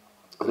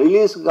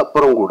ரிலீஸுக்கு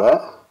அப்புறம் கூட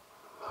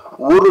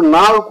ஒரு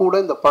நாள் கூட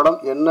இந்த படம்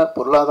என்ன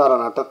பொருளாதார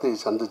நட்டத்தை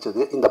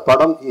சந்தித்தது, இந்த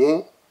படம்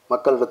ஏன்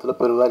மக்களிடத்தில்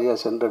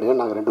பெருவாரியாக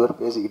சென்றடையும் நாங்கள் 2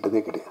 பேரும்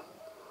பேசிக்கிட்டதே கிடையாது.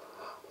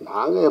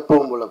 நாங்கள்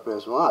எப்பவும் போல்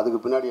பேசுவோம். அதுக்கு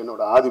பின்னாடி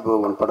என்னோடய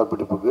ஆதிபவன்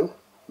படப்பிடிப்புக்கு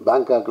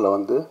பேங்காக்கில்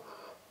வந்து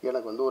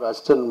எனக்கு வந்து ஒரு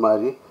அசிஸ்டன்ட்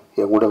மாதிரி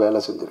என் கூட வேலை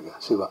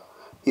செஞ்சுருக்கேன் சிவா.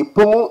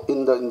 இப்போவும்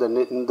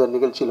இந்த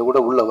நிகழ்ச்சியில்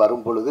கூட உள்ளே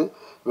வரும் பொழுது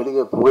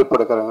வெளியே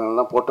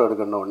புகைப்படக்காரங்கள்லாம் ஃபோட்டோ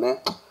எடுக்கணுன்னே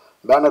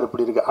பேனர்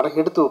இப்படி இருக்குது, அடை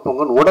எடுத்து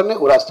வைப்போங்கன்னு உடனே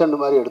ஒரு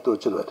அசிஸ்டன்ட் மாதிரி எடுத்து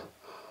வச்சுருவார்.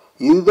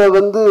 இதை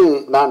வந்து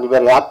நான்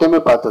வேறு யார்கிட்டையுமே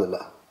பார்த்ததில்ல.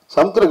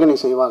 சமுத்திரகனி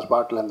செய்வான்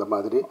ஸ்பாட்டில், அந்த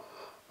மாதிரி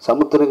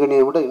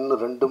சமுத்திரகனியை விட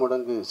இன்னும் 2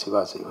 மடங்கு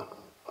சிவா செய்வான்.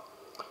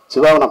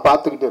 சிவாவை நான்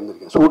பார்த்துக்கிட்டே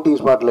இருந்திருக்கேன் ஷூட்டிங்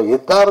ஸ்பாட்டில்.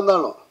 எதாக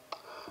இருந்தாலும்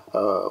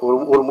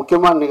ஒரு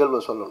முக்கியமான நிகழ்வை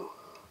சொல்லணும்.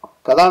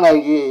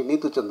 கதாநாயகி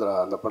நீத்து சந்திரா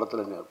அந்த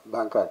படத்தில்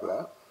பேங்காக்கில்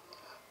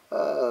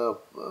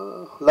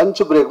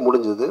லஞ்ச் பிரேக்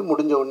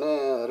முடிஞ்ச உடனே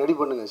ரெடி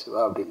பண்ணுங்க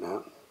சிவா அப்படின்னு.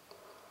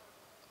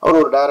 அவர்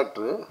ஒரு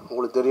டைரக்டரு,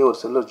 உங்களுக்கு தெரியும், ஒரு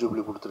சில்வர்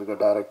ஜூப்ளி கொடுத்துருக்க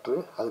டைரக்டரு.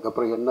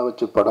 அதுக்கப்புறம் என்ன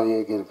வச்சு படம்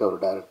இயக்கியிருக்க ஒரு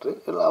டைரக்டரு.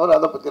 இல்லை, அவர்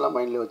அதை பற்றிலாம்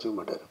மைண்ட்லேயே வச்சுக்க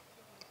மாட்டார்.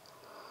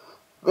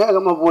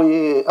 வேகமாக போய்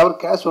அவர்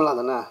கேஷுவலாக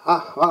தானே,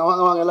 வாங்க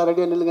வாங்க வாங்க எல்லாம்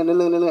ரெடியாக நில்லுங்க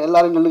நில்லுங்க நில்லுங்க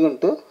எல்லோரும்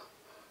நில்லுங்கன்ட்டு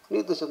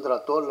நீத்து சந்திரா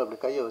தோளில் அப்படி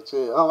கையை வச்சு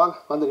வாங்க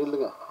வந்து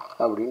நில்லுங்க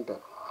அப்படின்ட்டு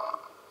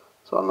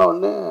சொன்ன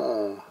உடனே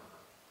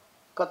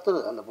கத்துது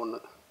அந்த பொண்ணு.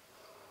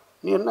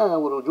 நீ என்ன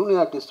ஒரு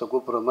ஜூனியர் ஆர்டிஸ்ட்டை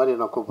கூப்பிட்ற மாதிரி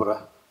நான்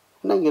கூப்பிட்றேன்,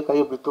 என்ன இங்கே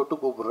கையை இப்படி தொட்டு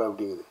கூப்பிட்றேன்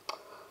அப்படிங்குது.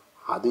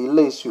 அது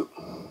இல்லை இஷ்யூ,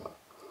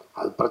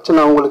 அது பிரச்சனை,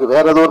 அவங்களுக்கு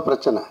வேறு ஏதோ ஒரு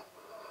பிரச்சனை.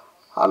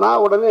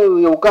 நான் உடனே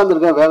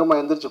உட்காந்துருக்கேன்,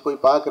 வேகமாக எந்திரிச்சு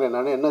போய் பார்க்குறேன்.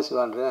 நான் என்ன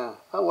செய்வான்றேன்,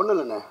 ஒன்றும்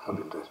இல்லைண்ணே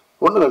அப்படின்றார்.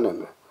 ஒன்றும்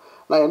இல்லைண்ணே.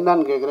 நான்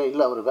என்னான்னு கேட்குறேன்.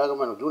 இல்லை, அவர்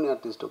வேகமாக எனக்கு ஜூனியர்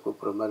ஆர்டிஸ்ட்டை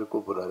கூப்பிட்ற மாதிரி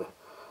கூப்பிட்றாரு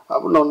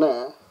அப்படின்னோடனே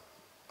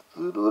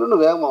இவருன்னு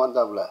வேகமாக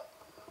வந்தாப்புல.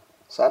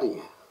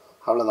 சரிங்க,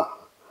 அவ்வளோதான்,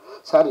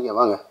 சரிங்க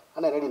வாங்க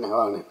அண்ணே, ரெடிண்ணே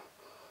வாங்கண்ணே.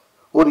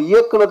 ஒரு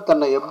இயக்குனர்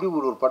தன்னை எப்படி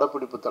ஒரு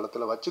படப்பிடிப்பு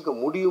தளத்தில் வச்சுக்க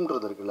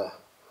முடியுன்றது இருக்குல்ல,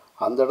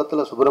 அந்த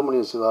இடத்துல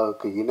சுப்பிரமணிய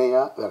சிவாவுக்கு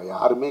இணையாக வேறு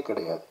யாருமே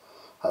கிடையாது.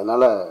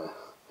 அதனால்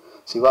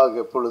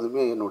சிவாவுக்கு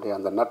எப்பொழுதுமே என்னுடைய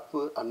அந்த நட்பு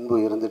அன்பு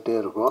இருந்துகிட்டே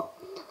இருக்கும்.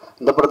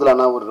 இந்த படத்தில்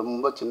ஆனால் ஒரு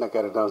ரொம்ப சின்ன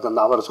கேரக்டர்,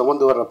 அந்த அவர்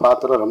சுமந்து வர்ற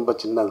பாத்திரம் ரொம்ப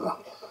சின்னது தான்,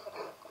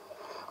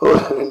 ஒரு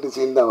 2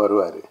 சீன் தான்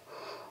வருவார்.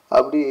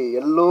 அப்படி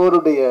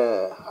எல்லோருடைய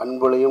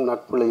அன்புலையும்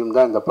நட்புலையும்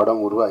தான் இந்த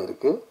படம்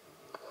உருவாகிருக்கு.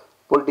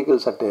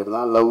 பொலிட்டிக்கல் சட்டையர்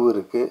தான், லவ்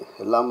இருக்குது,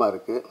 எல்லாமே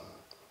இருக்குது.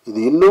 இது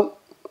இன்னும்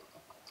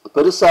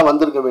பெருசாக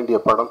வந்திருக்க வேண்டிய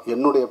படம்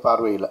என்னுடைய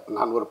பார்வையில்.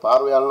 நான் ஒரு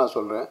பார்வையால் நான்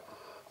சொல்கிறேன்,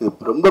 இது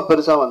ரொம்ப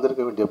பெருசாக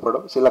வந்திருக்க வேண்டிய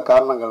படம். சில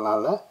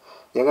காரணங்கள்னால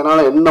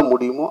எங்களால் என்ன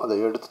முடியுமோ அதை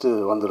எடுத்துகிட்டு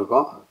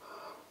வந்திருக்கோம்.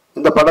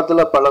 இந்த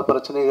படத்தில் பல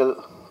பிரச்சனைகள்,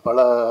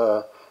 பல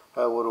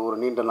ஒரு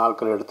நீண்ட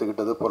நாட்கள்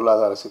எடுத்துக்கிட்டது,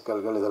 பொருளாதார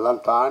சிக்கல்கள்,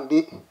 இதெல்லாம்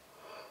தாண்டி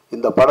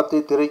இந்த படத்தை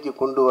திரைக்கு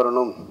கொண்டு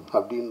வரணும்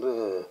அப்படின்று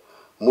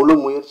முழு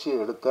முயற்சி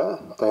எடுத்த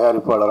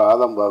தயாரிப்பாளர்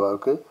ஆதம்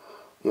பாபாவுக்கு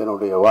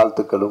என்னுடைய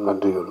வாழ்த்துக்களும்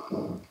நன்றிகளும்.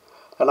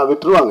 ஆனால்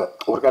விட்டுருவாங்க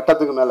ஒரு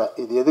கட்டத்துக்கு மேலே,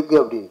 இது எதுக்கு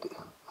அப்படின்ட்டு.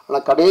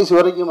 ஆனால் கடைசி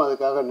வரைக்கும்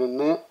அதுக்காக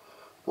நின்று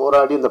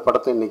போராடி இந்த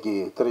படத்தை இன்றைக்கி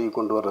திரைக்கு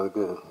கொண்டு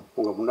வர்றதுக்கு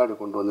உங்கள் முன்னாடி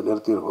கொண்டு வந்து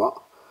நிறுத்தியிருக்கோம்.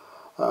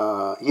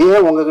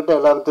 ஏன் உங்ககிட்ட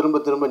எல்லோரும்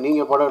திரும்ப திரும்ப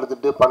நீங்கள் படம்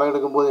எடுத்துகிட்டு படம்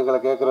எடுக்கும்போது எங்களை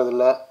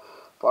கேட்குறதில்ல,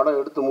 படம்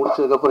எடுத்து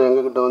முடிச்சதுக்கப்புறம்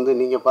எங்ககிட்ட வந்து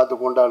நீங்கள் பார்த்து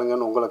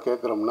கொண்டாடுங்கன்னு உங்களை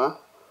கேட்குறோம்னா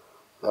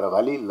வேறு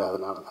வழி இல்லை.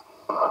 அதனால தான்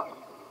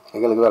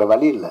எங்களுக்கு வேறு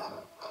வழி இல்லை.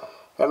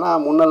 ஏன்னா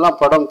முன்னெல்லாம்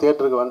படம்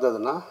தியேட்டருக்கு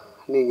வந்ததுன்னா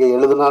நீங்கள்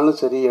எழுதினாலும்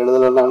சரி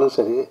எழுதலைனாலும்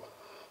சரி,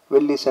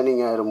 வெள்ளி சனி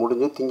ஞாயிறு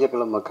முடிஞ்சு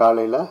திங்கக்கிழமை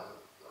காலையில்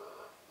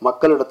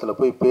மக்களிடத்தில்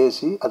போய்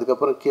பேசி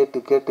அதுக்கப்புறம் கேட்டு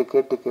கேட்டு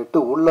கேட்டு கேட்டு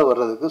உள்ளே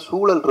வர்றதுக்கு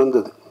சூழல்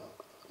இருந்தது.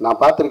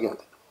 நான் பார்த்துருக்கேன்.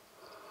 அது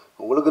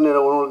உங்களுக்கு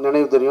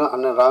நினைவு தெரியும்,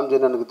 அண்ணன்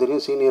ராம்ஜெனனுக்கு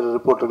தெரியும், சீனியர்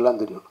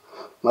ரிப்போர்ட்டருக்கெலாம் தெரியும்.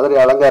 மதுரை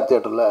அலங்கார்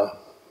தியேட்டரில்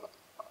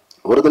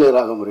ஒருதலை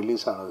ராகம்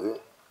ரிலீஸ் ஆனது.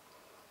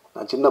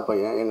 நான் சின்ன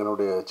பையன்,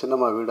 எங்களுடைய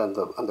சின்னம்மா வீடு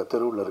அந்த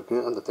தெருவில்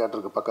இருக்குது, அந்த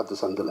தியேட்டருக்கு பக்கத்து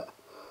சந்தில்.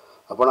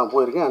 அப்போ நான்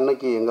போயிருக்கேன்.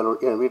 அன்னைக்கு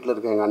என் வீட்டில்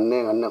இருக்க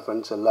எங்கள் அண்ணன்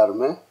ஃப்ரெண்ட்ஸ்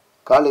எல்லாருமே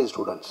காலேஜ்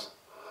ஸ்டூடெண்ட்ஸ்.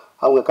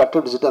 அவங்க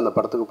கட்டடிச்சுட்டு அந்த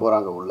படத்துக்கு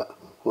போகிறாங்க உள்ள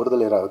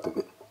ஒருதலை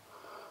ராகத்துக்கு.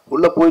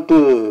 உள்ளே போயிட்டு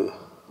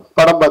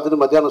படம் பார்த்துட்டு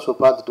மத்தியானம் ஷோ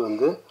பார்த்துட்டு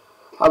வந்து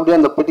அப்படியே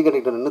அந்த பெட்டி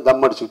கட்டிக்கிட்ட நின்று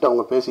தம் அடிச்சுக்கிட்டு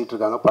அவங்க பேசிகிட்டு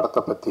இருக்காங்க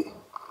படத்தை பற்றி.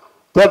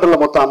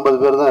 தியேட்டரில் மொத்தம் 50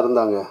 பேர் தான்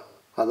இருந்தாங்க,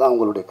 அதுதான்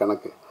அவங்களுடைய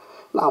கணக்கு.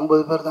 நான்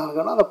 50 பேர் தான்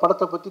இருக்காங்கன்னா அந்த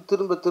படத்தை பற்றி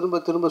திரும்ப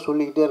திரும்ப திரும்ப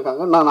சொல்லிக்கிட்டே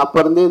இருக்காங்க. நான் அப்போ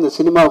இருந்தே இந்த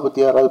சினிமாவை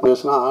பற்றி யாராவது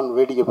பேசினா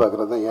வேடிக்கை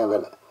பார்க்குறது தான் என்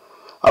வேலை.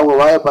 அவங்க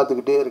வாயை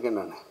பார்த்துக்கிட்டே இருக்கேன்.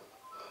 நான்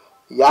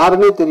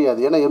யாருன்னே தெரியாது,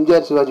 ஏன்னா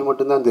எம்ஜிஆர் சிவாஜி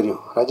மட்டும்தான்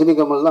தெரியும், ரஜினி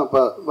கமல் தான்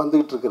இப்போ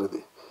வந்துக்கிட்டு இருக்கிறது.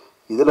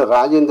 இதில்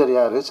ராஜேந்தர்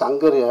யார்,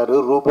 சங்கர் யார்,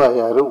 ரூபா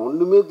யார்,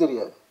 ஒன்றுமே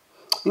தெரியாது.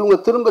 இவங்க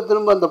திரும்ப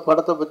திரும்ப அந்த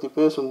படத்தை பற்றி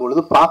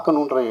பேசும்பொழுது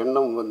பார்க்கணுன்ற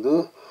எண்ணம் வந்து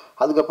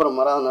அதுக்கப்புறம்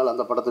மறாத நாள்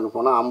அந்த படத்துக்கு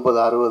போனால் 50,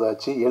 60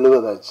 ஆச்சு,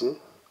 70 ஆச்சு,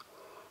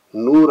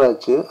 100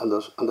 ஆச்சு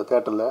அந்த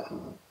தேட்டரில்.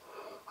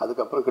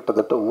 அதுக்கப்புறம்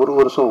கிட்டத்தட்ட 1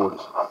 வருஷம்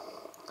ஓடிச்சு.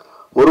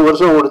 1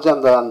 வருஷம் ஓடிச்சு.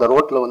 அந்த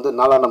ரோட்டில் வந்து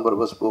 4ஆம் நம்பர்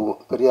பஸ் போகும்,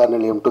 பெரியார்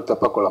நிலையம் டு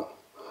தெப்பக்குளம்.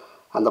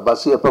 அந்த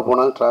பஸ் எப்போ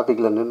போனாலும்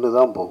டிராஃபிக்கில் நின்று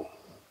தான் போகும்.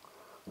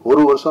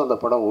 1 வருஷம் அந்த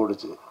படம்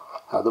ஓடிச்சு.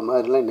 அது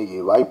மாதிரிலாம் இன்றைக்கி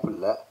வாய்ப்பு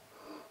இல்லை.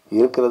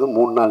 இருக்கிறது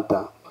 3 நாள்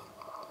தான்.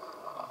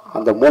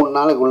 அந்த 3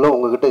 நாளைக்குள்ளே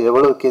உங்கள்கிட்ட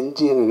எவ்வளோ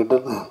கெஞ்சி எங்ககிட்ட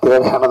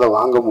தேவையானதை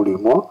வாங்க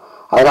முடியுமோ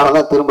அதனால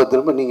தான் திரும்ப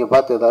திரும்ப நீங்கள்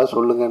பார்த்து ஏதாவது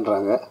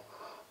சொல்லுங்கன்றாங்க.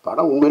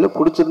 படம் உண்மையிலே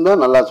பிடிச்சிருந்தா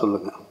நல்லா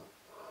சொல்லுங்கள்.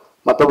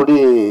 மற்றபடி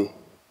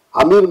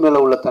அமீர்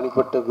மேலே உள்ள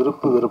தனிப்பட்ட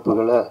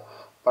வெறுப்புகளை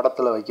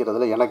படத்தில்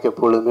வைக்கிறதுல எனக்கு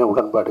எப்பொழுதுமே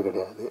உடன்பாடு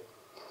கிடையாது.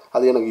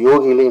 அது எனக்கு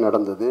யோகிலையும்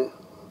நடந்தது,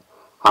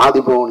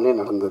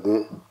 ஆதிபவன்லேயும் நடந்தது.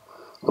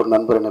 ஒரு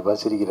நண்பர் என்னை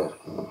பசிரிக்கிறார்,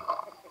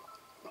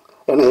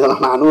 ஏன்னா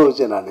இதெல்லாம் நான்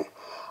அனுபவித்தேன். நான்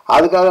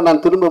அதுக்காக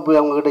நான் திரும்ப போய்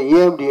அவங்ககிட்ட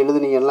ஏன் இப்படி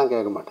எழுதுனீங்கலாம்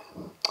கேட்க மாட்டேன்.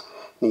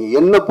 நீங்கள்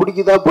என்ன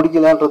பிடிக்குதா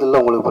பிடிக்கலான்றது இல்லை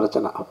உங்களுக்கு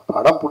பிரச்சனை.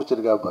 படம்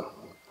பிடிச்சிருக்கா பாரு,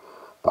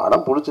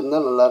 படம் பிடிச்சிருந்தா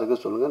நல்லா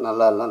இருக்குது சொல்லுங்கள்,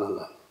 நல்லா இல்லை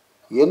நல்லா.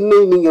 என்னை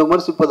நீங்கள்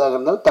விமர்சிப்பதாக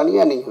இருந்தால்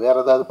தனியாக நீங்கள்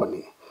வேறு ஏதாவது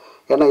பண்ணிங்க.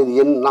 ஏன்னா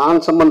இது நான்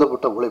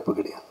சம்மந்தப்பட்ட உழைப்பு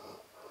கிடையாது.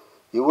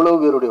 இவ்வளோ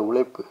பேருடைய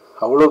உழைப்பு,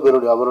 அவ்வளோ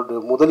பேருடைய அவருடைய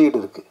முதலீடு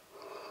இருக்குது.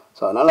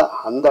 ஸோ அதனால்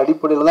அந்த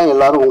அடிப்படையில் தான்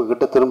எல்லோரும்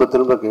உங்கள்கிட்ட திரும்ப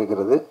திரும்ப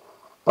கேட்குறது.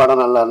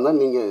 படம் நல்லா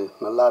இருந்தால் நீங்கள்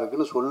நல்லா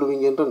இருக்குன்னு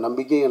சொல்லுவீங்கன்ற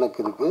நம்பிக்கை எனக்கு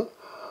இருக்குது.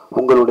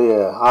 உங்களுடைய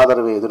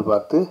ஆதரவை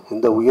எதிர்பார்த்து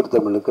இந்த உயிர்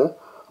தமிழுக்கு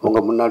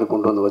உங்கள் முன்னாடி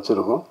கொண்டு வந்து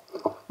வச்சுருக்கோம்.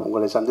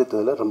 உங்களை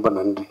சந்தித்ததில் ரொம்ப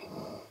நன்றி.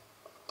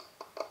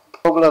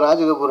 போக்குல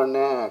ராஜகபூர்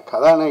அண்ணன்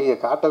கதாநாயகியை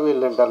காட்டவே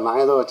இல்லைன்றார்.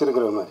 நான் ஏதோ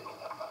வச்சிருக்கிற மாதிரி.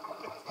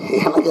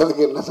 எனக்கு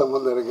அதுக்கு என்ன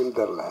சம்மந்தம் இருக்குன்னு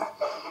தெரில.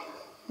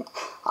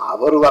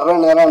 அவர் வர்ற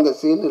நேரம் அந்த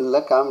சீன் இல்லை,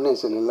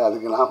 காம்பினேஷன் இல்லை,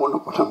 அதுக்கு நான்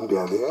ஒன்றும் பண்ண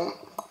முடியாது.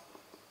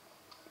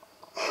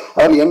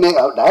 அவர் என்னை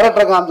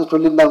டைரக்டரை காமிச்சு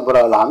சொல்லியிருந்தாலும்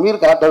பரவாயில்ல,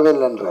 அமீர் காட்டவே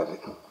இல்லைன்றாரு.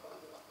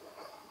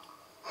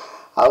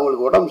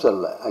 அவங்களுக்கு உடம்பு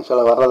சரியில்லை,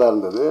 ஆக்சுவலாக வர்றதா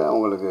இருந்தது.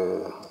 அவங்களுக்கு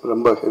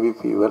ரொம்ப ஹெவி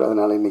ஃபீவர்,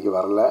 அதனால் இன்றைக்கி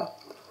வரல.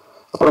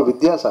 அப்புறம்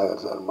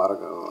வித்யாசாகர் சார்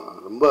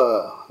ரொம்ப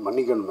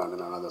மன்னிக்கணும்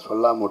நான் அதை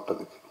சொல்லாமல்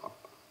விட்டதுக்கு.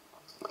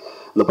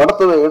 இந்த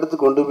படத்தை எடுத்து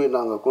கொண்டு போய்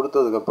நாங்கள்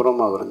கொடுத்ததுக்கப்புறம்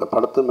அவர் இந்த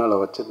படத்து மேலே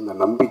வச்சுருந்த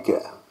நம்பிக்கை,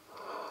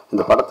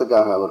 இந்த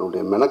படத்துக்காக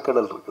அவருடைய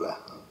மெனக்கடல் இருக்குல்ல.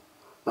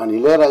 நான்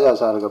இளையராஜா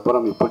சாருக்கு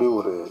அப்புறம் இப்படி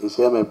ஒரு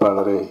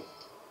இசையமைப்பாளரை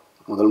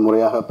முதல்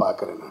முறையாக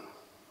பார்க்குறேன் நான்.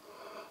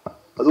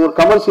 அது ஒரு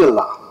கமர்ஷியல்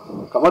தான்,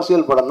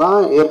 கமர்ஷியல் படம் தான்.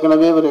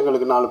 ஏற்கனவே இவர்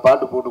எங்களுக்கு 4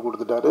 பாட்டு போட்டு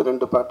கொடுத்துட்டாரு.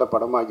 2 பாட்டை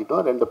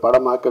படமாக்கிட்டோம், 2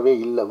 படமாக்கவே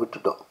இல்லை,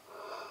 விட்டுட்டோம்.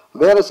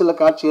 வேறு சில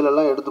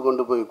காட்சிகளெல்லாம் எடுத்து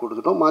கொண்டு போய்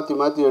கொடுத்துட்டோம், மாற்றி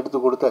மாற்றி எடுத்து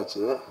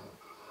கொடுத்தாச்சு.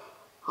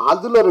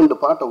 அதில் 2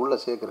 பாட்டை உள்ளே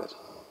சேர்க்குறாரு,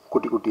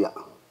 குட்டி குட்டியாக.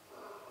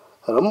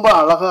 ரொம்ப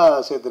அழகாக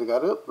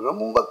சேர்த்துருக்காரு,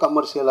 ரொம்ப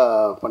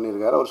கமர்ஷியலாக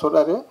பண்ணியிருக்காரு. அவர்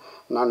சொல்கிறாரு,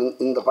 நான்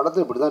இந்த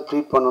படத்தை இப்படி தான்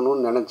ட்ரீட்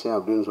பண்ணணும்னு நினச்சேன்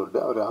அப்படின்னு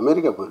சொல்லிட்டு அவர்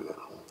அமெரிக்கா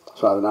போயிருக்கார்.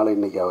 ஸோ அதனால்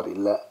இன்றைக்கி அவர்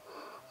இல்லை.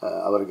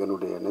 அவருக்கு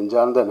என்னுடைய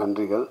நெஞ்சார்ந்த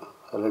நன்றிகள்.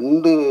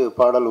 2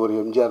 பாடல், ஒரு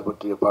எம்ஜிஆர்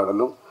பற்றிய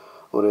பாடலும்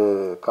ஒரு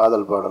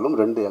காதல் பாடலும்,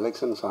 2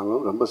 எலெக்ஷன்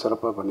சாங்கும் ரொம்ப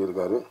சிறப்பாக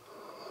பண்ணியிருக்காரு.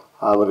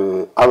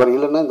 அவர்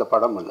இல்லைன்னா இந்த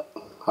படம் இல்லை,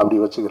 அப்படி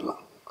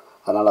வச்சுக்கலாம்.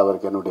 அதனால்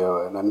அவருக்கு என்னுடைய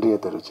நன்றியை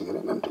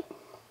தெரிவிச்சுக்கிறேன். நன்றி.